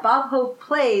Hope. Yeah, Bob Hope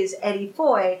plays Eddie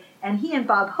Foy, and he and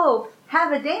Bob Hope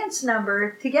have a dance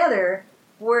number together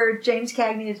where James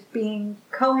Cagney is being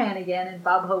Cohan again, and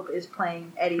Bob Hope is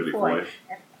playing Eddie Foy.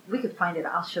 We could find it.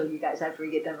 I'll show you guys after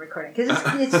we get done recording. Because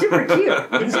it's super cute.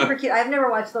 It's super cute. I've never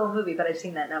watched the whole movie, but I've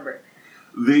seen that number.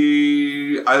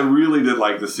 I really did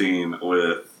like the scene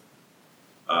with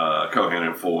Cohan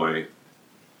and Foy.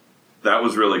 That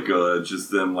was really good.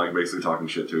 Just them like basically talking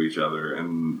shit to each other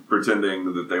and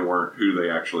pretending that they weren't who they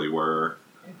actually were.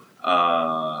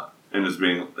 And just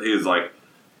being... He's like,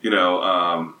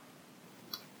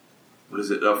 what is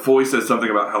it? Foy says something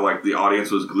about how like the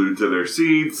audience was glued to their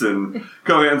seats, and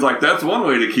Cohan's like, "That's one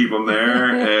way to keep them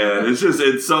there." And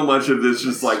it's so much of this,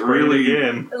 just like really,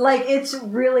 like it's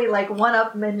really like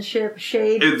one-upmanship,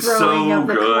 shade it's throwing so of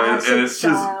the good, classic and it's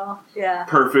style. just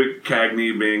perfect.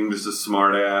 Cagney being just a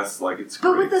smart ass, like it's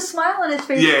but great. with the smile on his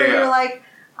face, where you're like,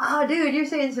 "Oh, dude, you're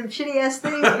saying some shitty ass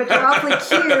things, but you're awfully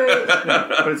cute."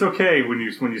 But it's okay when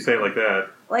you say it like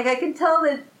that. Like I can tell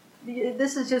that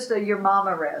this is just a your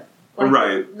mama riff. Like,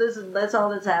 right. That's all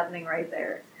that's happening right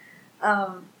there.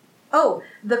 The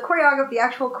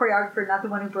actual choreographer, not the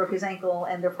one who broke his ankle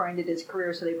and therefore ended his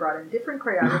career, so they brought in different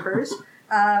choreographers.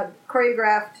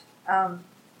 Choreographed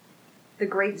The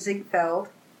Great Ziegfeld,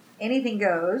 Anything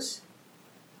Goes,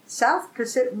 South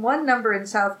Pacific, one number in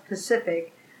South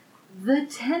Pacific, The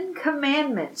Ten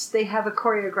Commandments. They have a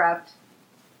choreographed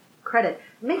credit.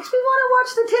 Makes me want to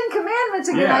watch the Ten Commandments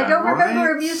again. Yeah, I don't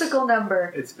remember right? a musical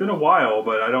number. It's been a while,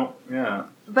 but I don't. Yeah.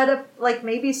 But like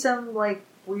maybe some like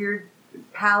weird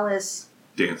palace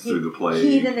Dance through the play.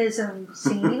 hedonism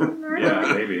scene. Or Yeah,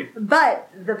 something. maybe. But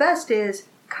the best is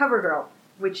CoverGirl,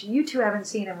 which you two haven't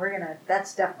seen, and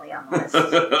that's definitely on the list.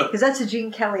 Because that's a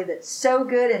Gene Kelly that's so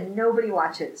good and nobody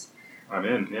watches. I'm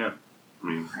in. Yeah. I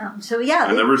mean,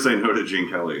 I never say no to Gene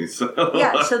Kelly. So.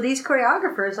 Yeah, so these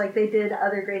choreographers, like, they did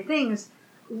other great things,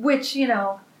 which,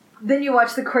 then you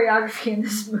watch the choreography in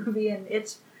this movie, and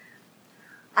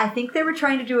I think they were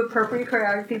trying to do appropriate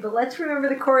choreography, but let's remember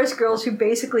the chorus girls who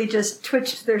basically just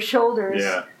twitched their shoulders.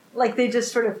 Yeah. Like, they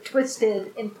just sort of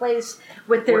twisted in place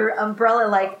with their umbrella,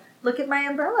 like, look at my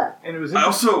umbrella. And it was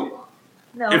also...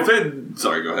 No.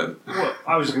 Sorry, go ahead. Well,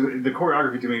 the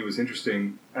choreography to me was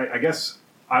interesting. I guess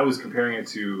I was comparing it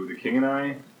to The King and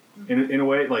I, in a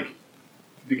way, like,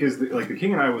 because The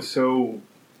King and I was so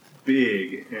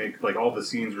big, and like all the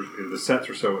scenes, the sets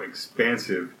were so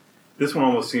expansive. This one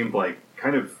almost seemed like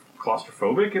kind of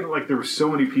claustrophobic, and like there were so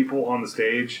many people on the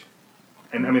stage,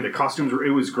 and I mean the costumes it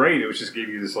was great. It was just gave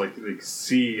you this like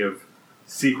sea of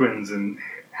sequins and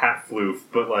hat floof,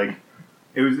 but like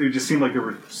it just seemed like there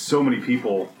were so many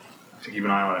people to keep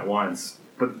an eye on at once.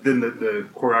 But then the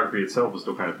choreography itself was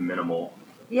still kind of minimal.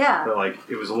 Yeah. But like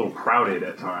it was a little crowded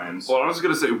at times. Well, I was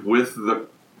gonna say with the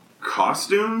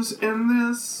costumes in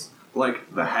this,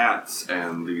 like the hats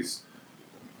and these.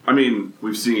 I mean,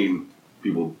 we've seen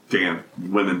people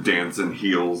women dance in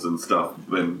heels and stuff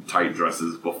in tight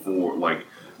dresses before, like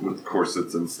with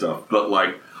corsets and stuff. But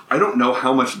like, I don't know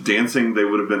how much dancing they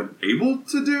would have been able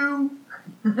to do.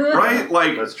 Right?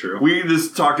 Like, that's true. We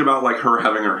just talked about like her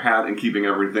having her hat and keeping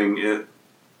everything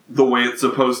the way it's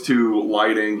supposed to,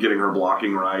 lighting, getting her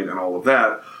blocking right, and all of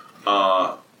that.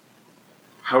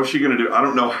 How is she going to do? I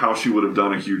don't know how she would have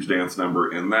done a huge dance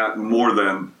number in that more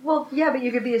than. Well, yeah, but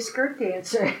you could be a skirt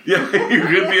dancer. Yeah, you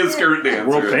could be a skirt dancer.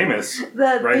 World famous.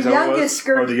 The youngest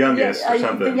skirt. Or the youngest or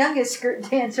something. The youngest skirt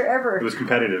dancer ever. It was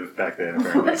competitive back then,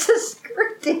 apparently. What's a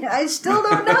skirt dance? I still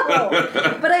don't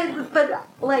know. but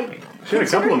she had a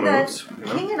couple of moves.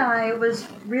 King and I was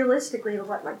realistically,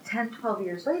 like 10, 12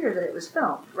 years later that it was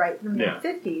filmed, right? In the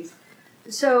mid-50s.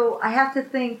 So I have to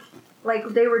think, like,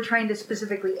 they were trying to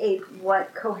specifically ape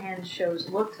what Cohan's shows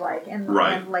looked like. And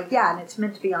it's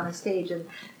meant to be on a stage, and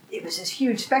it was this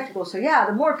huge spectacle. So, yeah,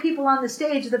 the more people on the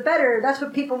stage, the better. That's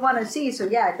what people want to see. So,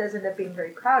 yeah, it does end up being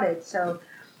very crowded. So,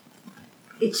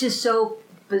 it's just so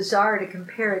bizarre to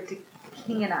compare it to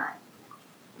King and I.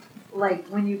 Like,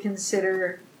 when you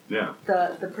consider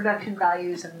the production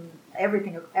values and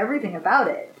everything about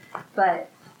it. But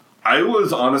I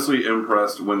was honestly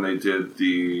impressed when they did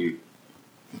the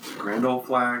Grand Old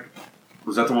Flag.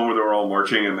 Was that the one where they were all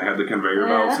marching and they had the conveyor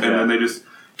belts? And then they just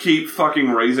keep fucking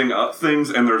raising up things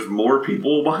and there's more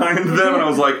people behind them. And I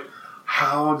was like,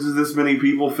 how does this many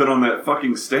people fit on that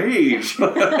fucking stage?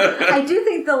 I do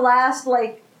think the last,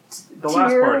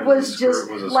 tier was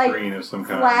just, was a screen of some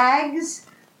kind. Flags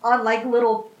on,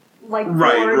 little...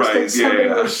 boards that somebody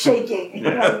was shaking.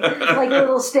 Like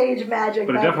little stage magic.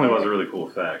 But it definitely was a really cool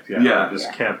effect. Yeah. It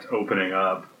just kept opening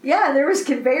up. Yeah, there was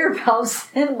conveyor belts,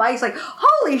 and Mike's like,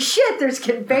 holy shit, there's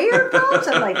conveyor belts?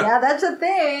 I'm like, yeah, that's a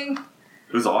thing.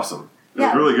 It was awesome. It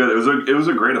was really good. It was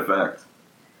a great effect.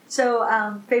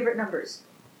 So, favorite numbers?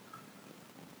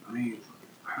 I mean,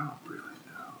 I don't really know.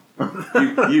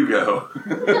 You go.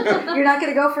 You're not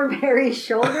going to go for Mary's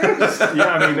shoulders? Yeah,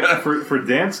 I mean, for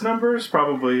dance numbers,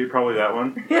 probably that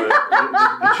one.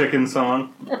 The chicken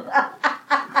song.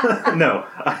 No.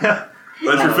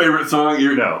 That's your favorite song?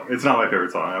 No, it's not my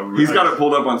favorite song. He's got it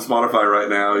pulled up on Spotify right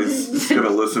now. He's going to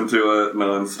listen to it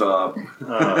nonstop.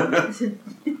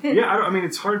 I mean,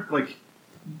 it's hard. Like,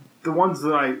 the ones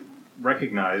that I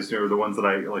recognized, or the ones that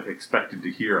I expected to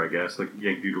hear, I guess, like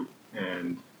Yankee Doodle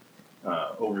and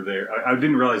over there. I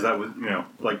didn't realize that was,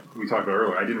 like we talked about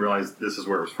earlier, I didn't realize this is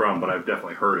where it was from, but I've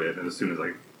definitely heard it, and as soon as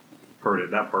I heard it,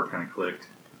 that part kind of clicked.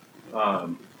 I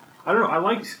don't know, I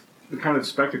liked the kind of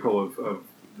spectacle of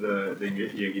the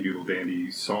Yankee Doodle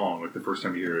Dandy song, like the first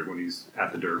time you hear it when he's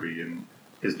at the Derby and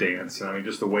his dance, and I mean,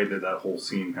 just the way that whole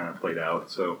scene kind of played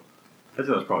out, so I'd say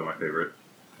that was probably my favorite.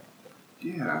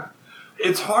 Yeah.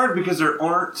 It's hard because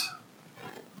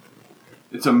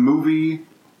it's a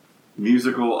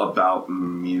musical about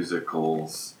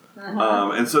musicals.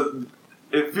 Uh-huh. And so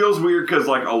it feels weird because a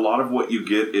lot of what you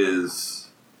get is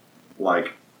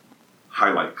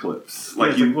highlight clips.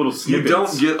 Little snippets. You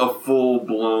don't get a full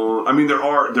blown. I mean, there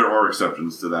are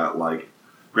exceptions to that. Like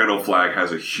Grand Old Flag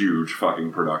has a huge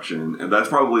fucking production, and that's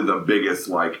probably the biggest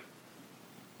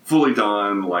fully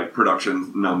done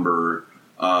production number.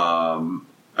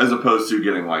 as opposed to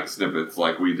getting like snippets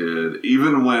like we did.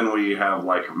 Even when we have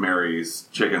like Mary's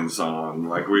chicken song,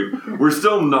 like we're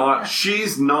still not.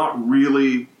 She's not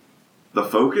really the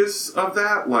focus of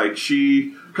that. Like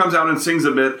she comes out and sings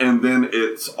a bit, and then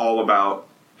it's all about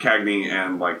Cagney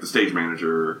and like the stage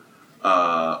manager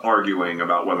arguing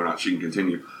about whether or not she can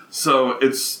continue. So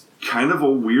it's kind of a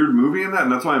weird movie in that,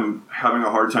 and that's why I'm having a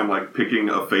hard time like picking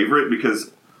a favorite,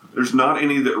 because there's not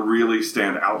any that really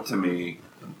stand out to me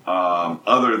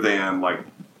other than like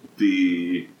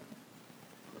the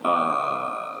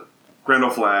Grand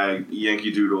Old Flag,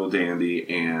 Yankee Doodle Dandy,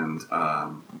 and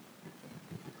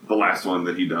the last one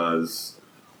that he does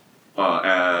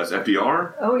as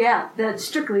FDR. Oh yeah, that's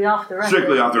Strictly Off the Record.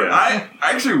 Strictly Off the Record.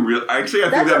 I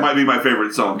think that might be my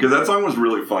favorite song, because that song was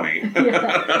really funny.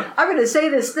 Yeah. I'm going to say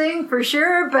this thing for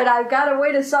sure, but I've got a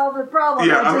way to solve the problem.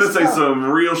 Yeah, I'm going to say some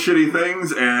real shitty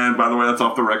things, and by the way, that's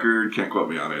off the record. Can't quote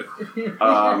me on it.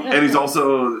 And he's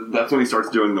also, that's when he starts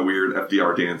doing the weird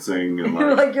FDR dancing. And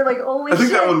you're like, holy shit. I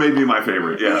think shit. that one may be my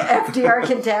favorite, yeah. FDR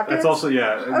can tap it? That's also,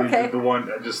 yeah. Okay. The one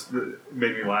that just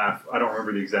made me laugh. I don't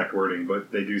remember the exact wording,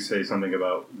 but they do say something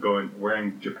about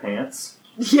wearing Japants.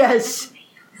 Yes.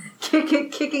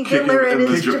 Kicking Hitler in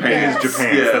his Japants.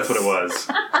 Yes. That's what it was.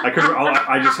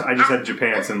 I just had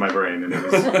Japants in my brain, and it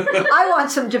was. I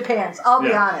want some Japants. I'll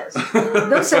be honest.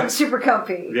 Those sound super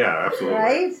comfy. Yeah, absolutely.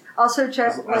 Right? Also,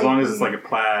 as long as it's like a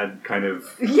plaid kind of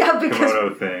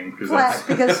kimono thing, because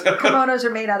kimonos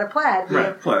are made out of plaid.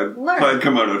 Right, plaid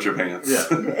kimono Japants.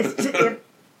 Yeah.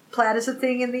 Plaid is a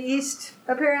thing in the East,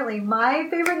 apparently. My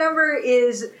favorite number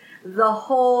is the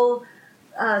whole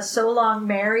So Long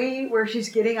Mary, where she's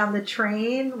getting on the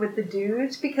train with the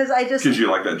dudes, because you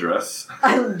like that dress?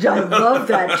 I love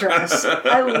that dress.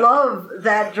 I love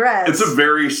that dress. It's a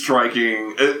very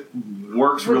striking, it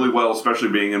works really well, especially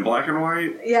being in black and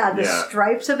white. Yeah, the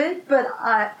stripes of it, but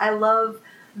I love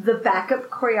the backup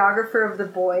choreographer of the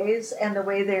boys, and the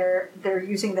way they're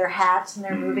using their hats and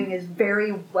they're moving is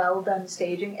very well done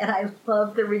staging. And I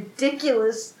love the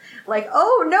ridiculous, like,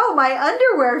 oh no, my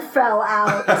underwear fell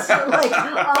out. Like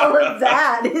all of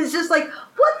that is just like,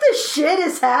 what the shit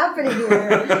is happening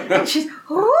here? And she's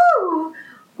woo,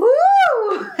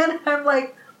 woo, and I'm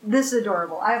like, this is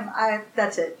adorable.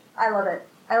 That's it. I love it.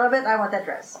 I want that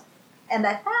dress and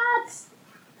that hat.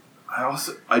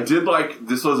 I did like,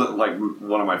 this wasn't like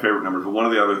one of my favorite numbers, but one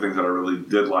of the other things that I really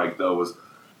did like, though, was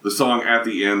the song at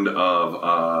the end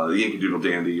of the Yankee Doodle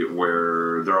Dandy,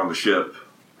 where they're on the ship.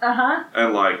 Uh-huh.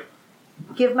 And like...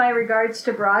 Give My Regards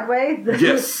to Broadway. The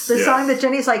yes. Song that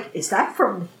Jenny's like, is that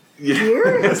from here?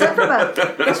 Is that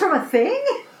from a thing?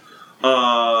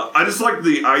 I just like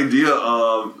the idea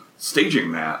of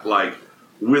staging that, like,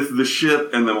 with the ship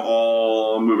and them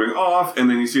all moving off, and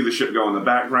then you see the ship go in the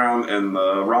background and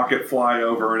the rocket fly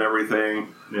over and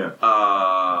everything.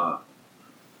 Yeah.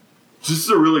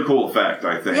 Just a really cool effect,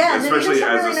 I think. Yeah, especially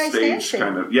as really a stage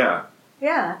kind of, yeah.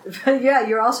 Yeah. Yeah,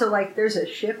 you're also like, there's a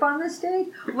ship on the stage?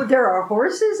 Well, there are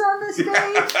horses on the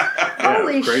stage?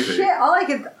 Holy shit.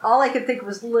 All I could think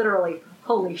was literally,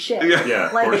 holy shit.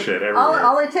 Yeah, like, horse shit everywhere.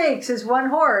 All it takes is one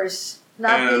horse.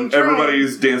 And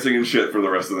everybody's dancing and shit for the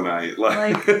rest of the night.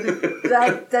 Like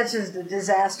that's just a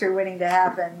disaster waiting to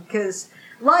happen, because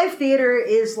live theater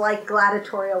is like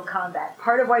gladiatorial combat.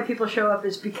 Part of why people show up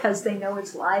is because they know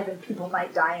it's live and people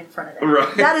might die in front of it.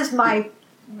 Right. That is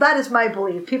my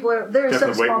belief. People are there's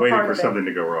some small waiting part for of it. something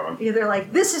to go wrong. Yeah, they're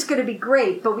like, this is going to be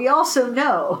great, but we also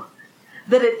know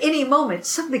that at any moment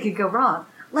something could go wrong.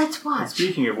 Let's watch. And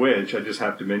speaking of which, I just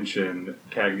have to mention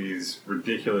Cagney's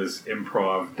ridiculous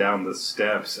improv down the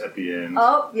steps at the end.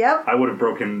 Oh, yep. I would have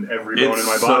broken every bone in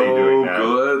my body doing that. It's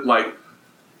so good. Like,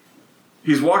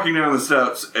 he's walking down the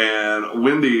steps, and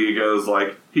Wendy goes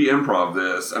like, he improv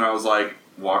this. And I was like,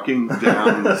 walking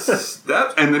down the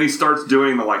steps? And then he starts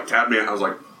doing the, like, tap dance. I was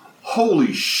like,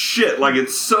 holy shit. Like,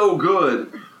 it's so good.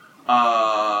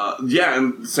 Yeah,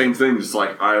 and same thing. Just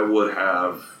like, I would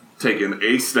have taken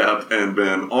a step and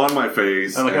been on my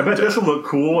face. And like, I bet this will look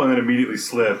cool, and then immediately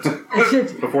slipped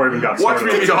before I even got started.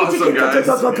 Watch me be awesome, guys.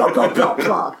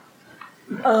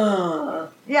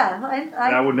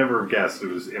 I would never have guessed it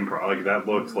was improv. Like, that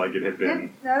looked like it had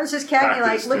been. I was just Cagney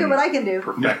like, look at what I can do.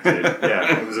 Perfected.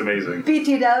 Yeah, it was amazing.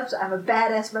 BT Dubs, I'm a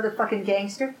badass motherfucking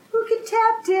gangster who can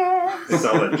tap dance. It's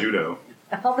all that judo.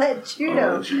 All that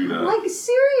judo. Like,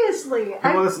 seriously.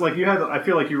 I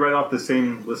feel like you write off the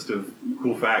same list of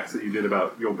cool facts that you did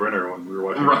about Yul Brynner when we were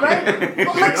watching. Right?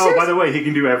 Well, like, oh, by the way, he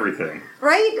can do everything.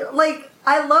 Right? Like,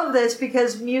 I love this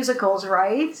because musicals,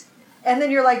 right? And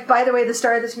then you're like, by the way, the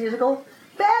star of this musical,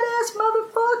 badass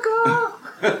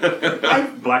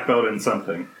motherfucker. Black belt in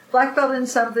something. black belt in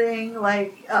something,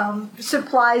 like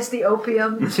supplies the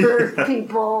opium to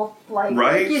people,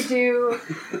 like you do.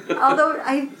 Although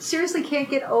I seriously can't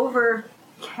get over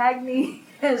Cagney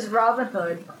as Robin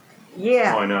Hood.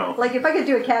 Yeah. Oh, I know. Like, if I could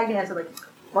do a Cagney, I'd be like,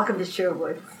 welcome to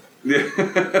Sherwood. Yeah.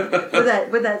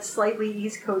 with that slightly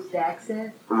East Coast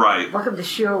accent. Right. Welcome to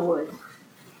Sherwood.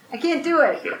 I can't do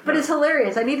it, but it's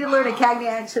hilarious. I need to learn a Cagney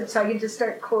accent so I can just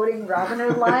start quoting Robin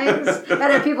Hood lines, and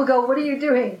have people go, "What are you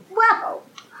doing?" Wow.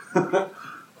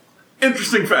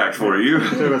 Interesting fact for you.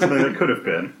 That's something that could have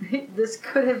been. This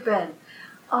could have been.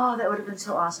 Oh, that would have been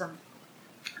so awesome.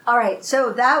 All right,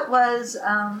 so that was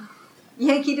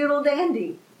Yankee Doodle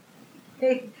Dandy,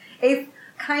 a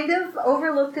kind of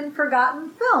overlooked and forgotten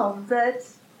film that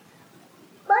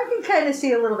I can kind of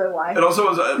see a little bit why. It also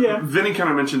was, Vinny kind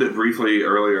of mentioned it briefly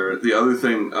earlier. The other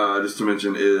thing, just to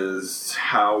mention, is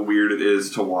how weird it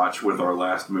is to watch with our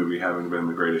last movie having been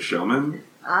The Greatest Showman.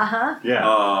 Uh-huh.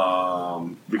 Yeah.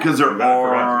 Because there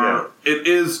are, it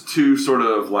is two sort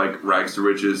of like rags to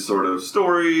riches sort of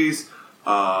stories.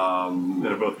 That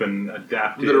have both been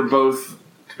adapted. That are both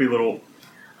to be little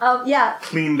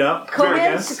cleaned up.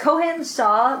 Cohen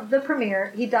saw the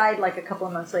premiere. He died like a couple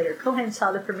of months later. Cohen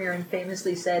saw the premiere and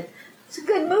famously said, "It's a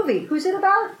good movie. Who's it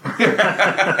about?"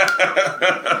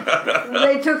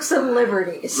 They took some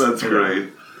liberties. That's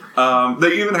great.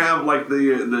 They even have like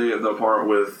the part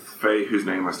with Faye, whose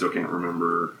name I still can't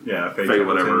remember. Yeah, Faye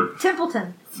whatever.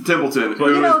 Templeton. Who the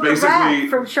is basically rat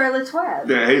from Charlotte's Web.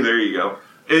 Yeah, hey, there you go.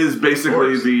 Is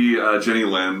basically the Jenny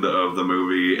Lind of the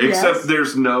movie, except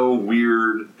there's no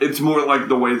weird. It's more like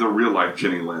the way the real life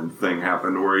Jenny Lind thing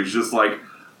happened, where he's just like,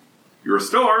 "You're a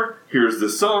star. Here's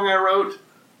this song I wrote.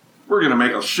 We're gonna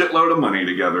make a shitload of money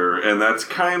together," and that's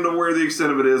kind of where the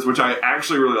extent of it is, which I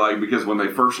actually really like because when they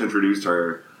first introduced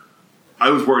her,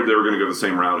 I was worried they were going to go the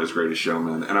same route as Greatest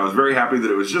Showman, and I was very happy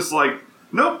that it was just like,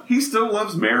 nope, he still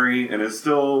loves Mary and is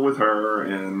still with her.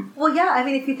 And well, yeah, I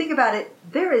mean, if you think about it,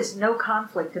 there is no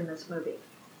conflict in this movie.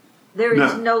 There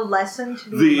is no lesson to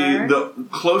be learned. The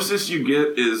closest you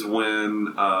get is when,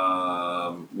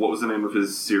 what was the name of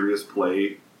his serious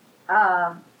play?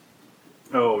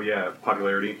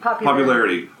 Popularity.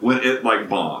 Popularity. When it, like,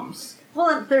 bombs. Well,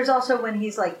 and there's also when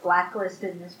he's, like,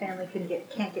 blacklisted and his family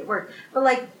can't get work. But,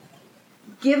 like,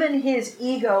 given his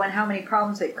ego and how many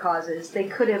problems it causes, they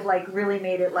could have, like, really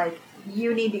made it, like,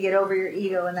 you need to get over your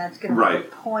ego and that's going to be the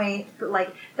point. But,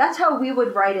 like, that's how we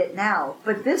would write it now.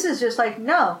 But this is just like,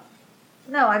 no,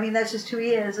 I mean, that's just who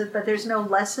he is. But there's no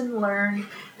lesson learned.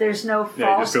 There's no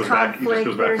false conflict. He just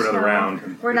goes back for another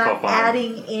round. We're not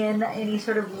adding in any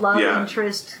sort of love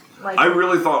interest. Like, I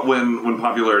really thought when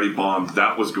Popularity bombed,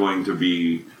 that was going to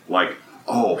be, like,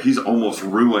 oh, he's almost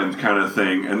ruined kind of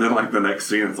thing. And then, like, the next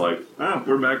scene, it's like,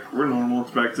 we're back. We're normal.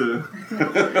 It's back to...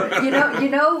 you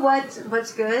know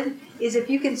what's good? Is if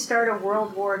you can start a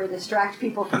world war to distract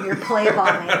people from your play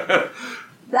bombing.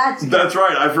 That's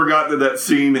right. I forgot that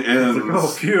scene ends. Like, oh,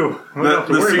 phew. The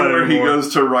scene where he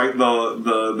goes to write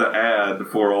the ad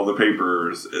for all the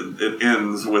papers, it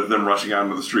ends with them rushing out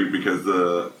into the street because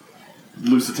the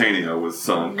Lusitania was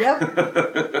sunk.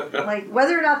 Yep. Like,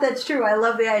 whether or not that's true, I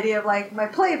love the idea of, like, my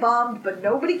play bombed, but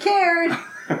nobody cared.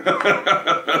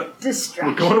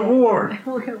 Distraction. We're going to war.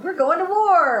 We're going to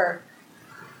war.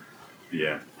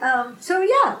 Yeah. So,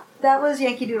 yeah, that was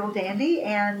Yankee Doodle Dandy,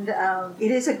 and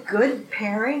it is a good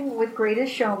pairing with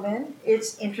Greatest Showman.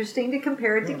 It's interesting to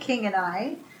compare it to King and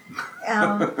I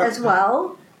as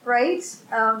well, right?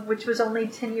 Which was only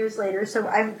 10 years later, so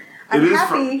I'm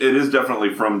happy. It is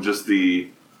definitely from just the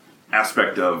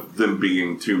aspect of them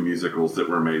being two musicals that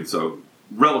were made so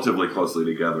relatively closely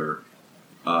together.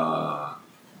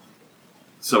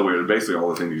 So weird. Basically, all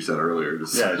the things you said earlier.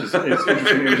 It's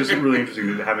interesting. It was just really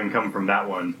interesting having come from that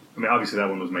one. I mean, obviously that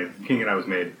one was made. King and I was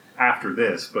made after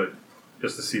this, but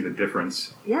just to see the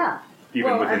difference. Yeah.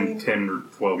 Even within 10 or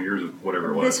 12 years of whatever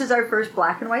it was. This is our first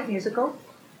black and white musical.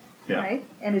 Yeah. Right?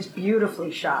 And it's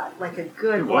beautifully shot. Like a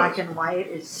good black and white.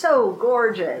 It's so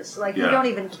gorgeous. Like, you don't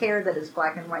even care that it's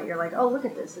black and white. You're like, oh, look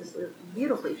at this. It's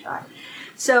beautifully shot.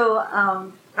 So,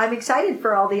 I'm excited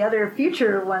for all the other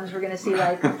future ones we're going to see,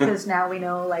 like, because now we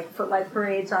know, like, Footlight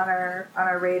Parade's on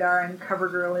our radar and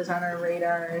CoverGirl is on our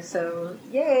radar. So,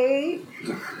 yay!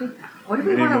 What do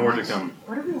we want to watch?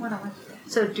 What do we want to watch?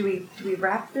 So, do we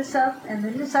wrap this up and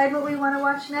then decide what we want to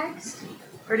watch next?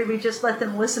 Or do we just let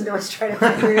them listen to us try to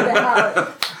figure it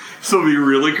out? This will be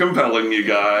really compelling, you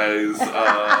guys,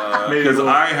 because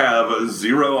I have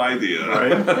zero idea.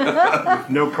 Right? With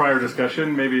no prior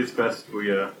discussion, maybe it's best we...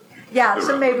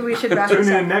 so maybe we should wrap this up.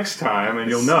 Tune in next time and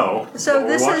you'll know. So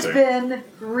this has been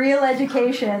Real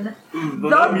Education,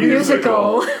 the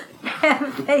musical.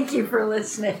 Thank you for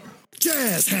listening.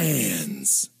 Jazz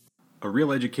Hands. A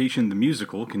Real Education the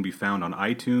Musical can be found on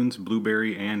iTunes,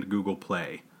 Blueberry, and Google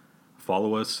Play.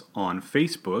 Follow us on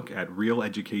Facebook at Real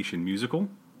Education Musical,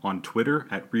 on Twitter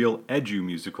at Real Edu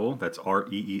Musical, that's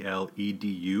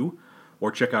REELEDU,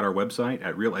 or check out our website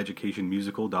at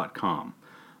realeducationmusical.com.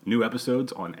 New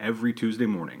episodes on every Tuesday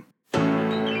morning.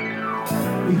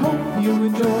 We hope you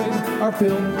enjoyed our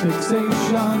film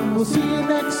fixation. We'll see you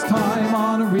next time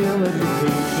on A Real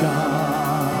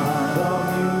Education.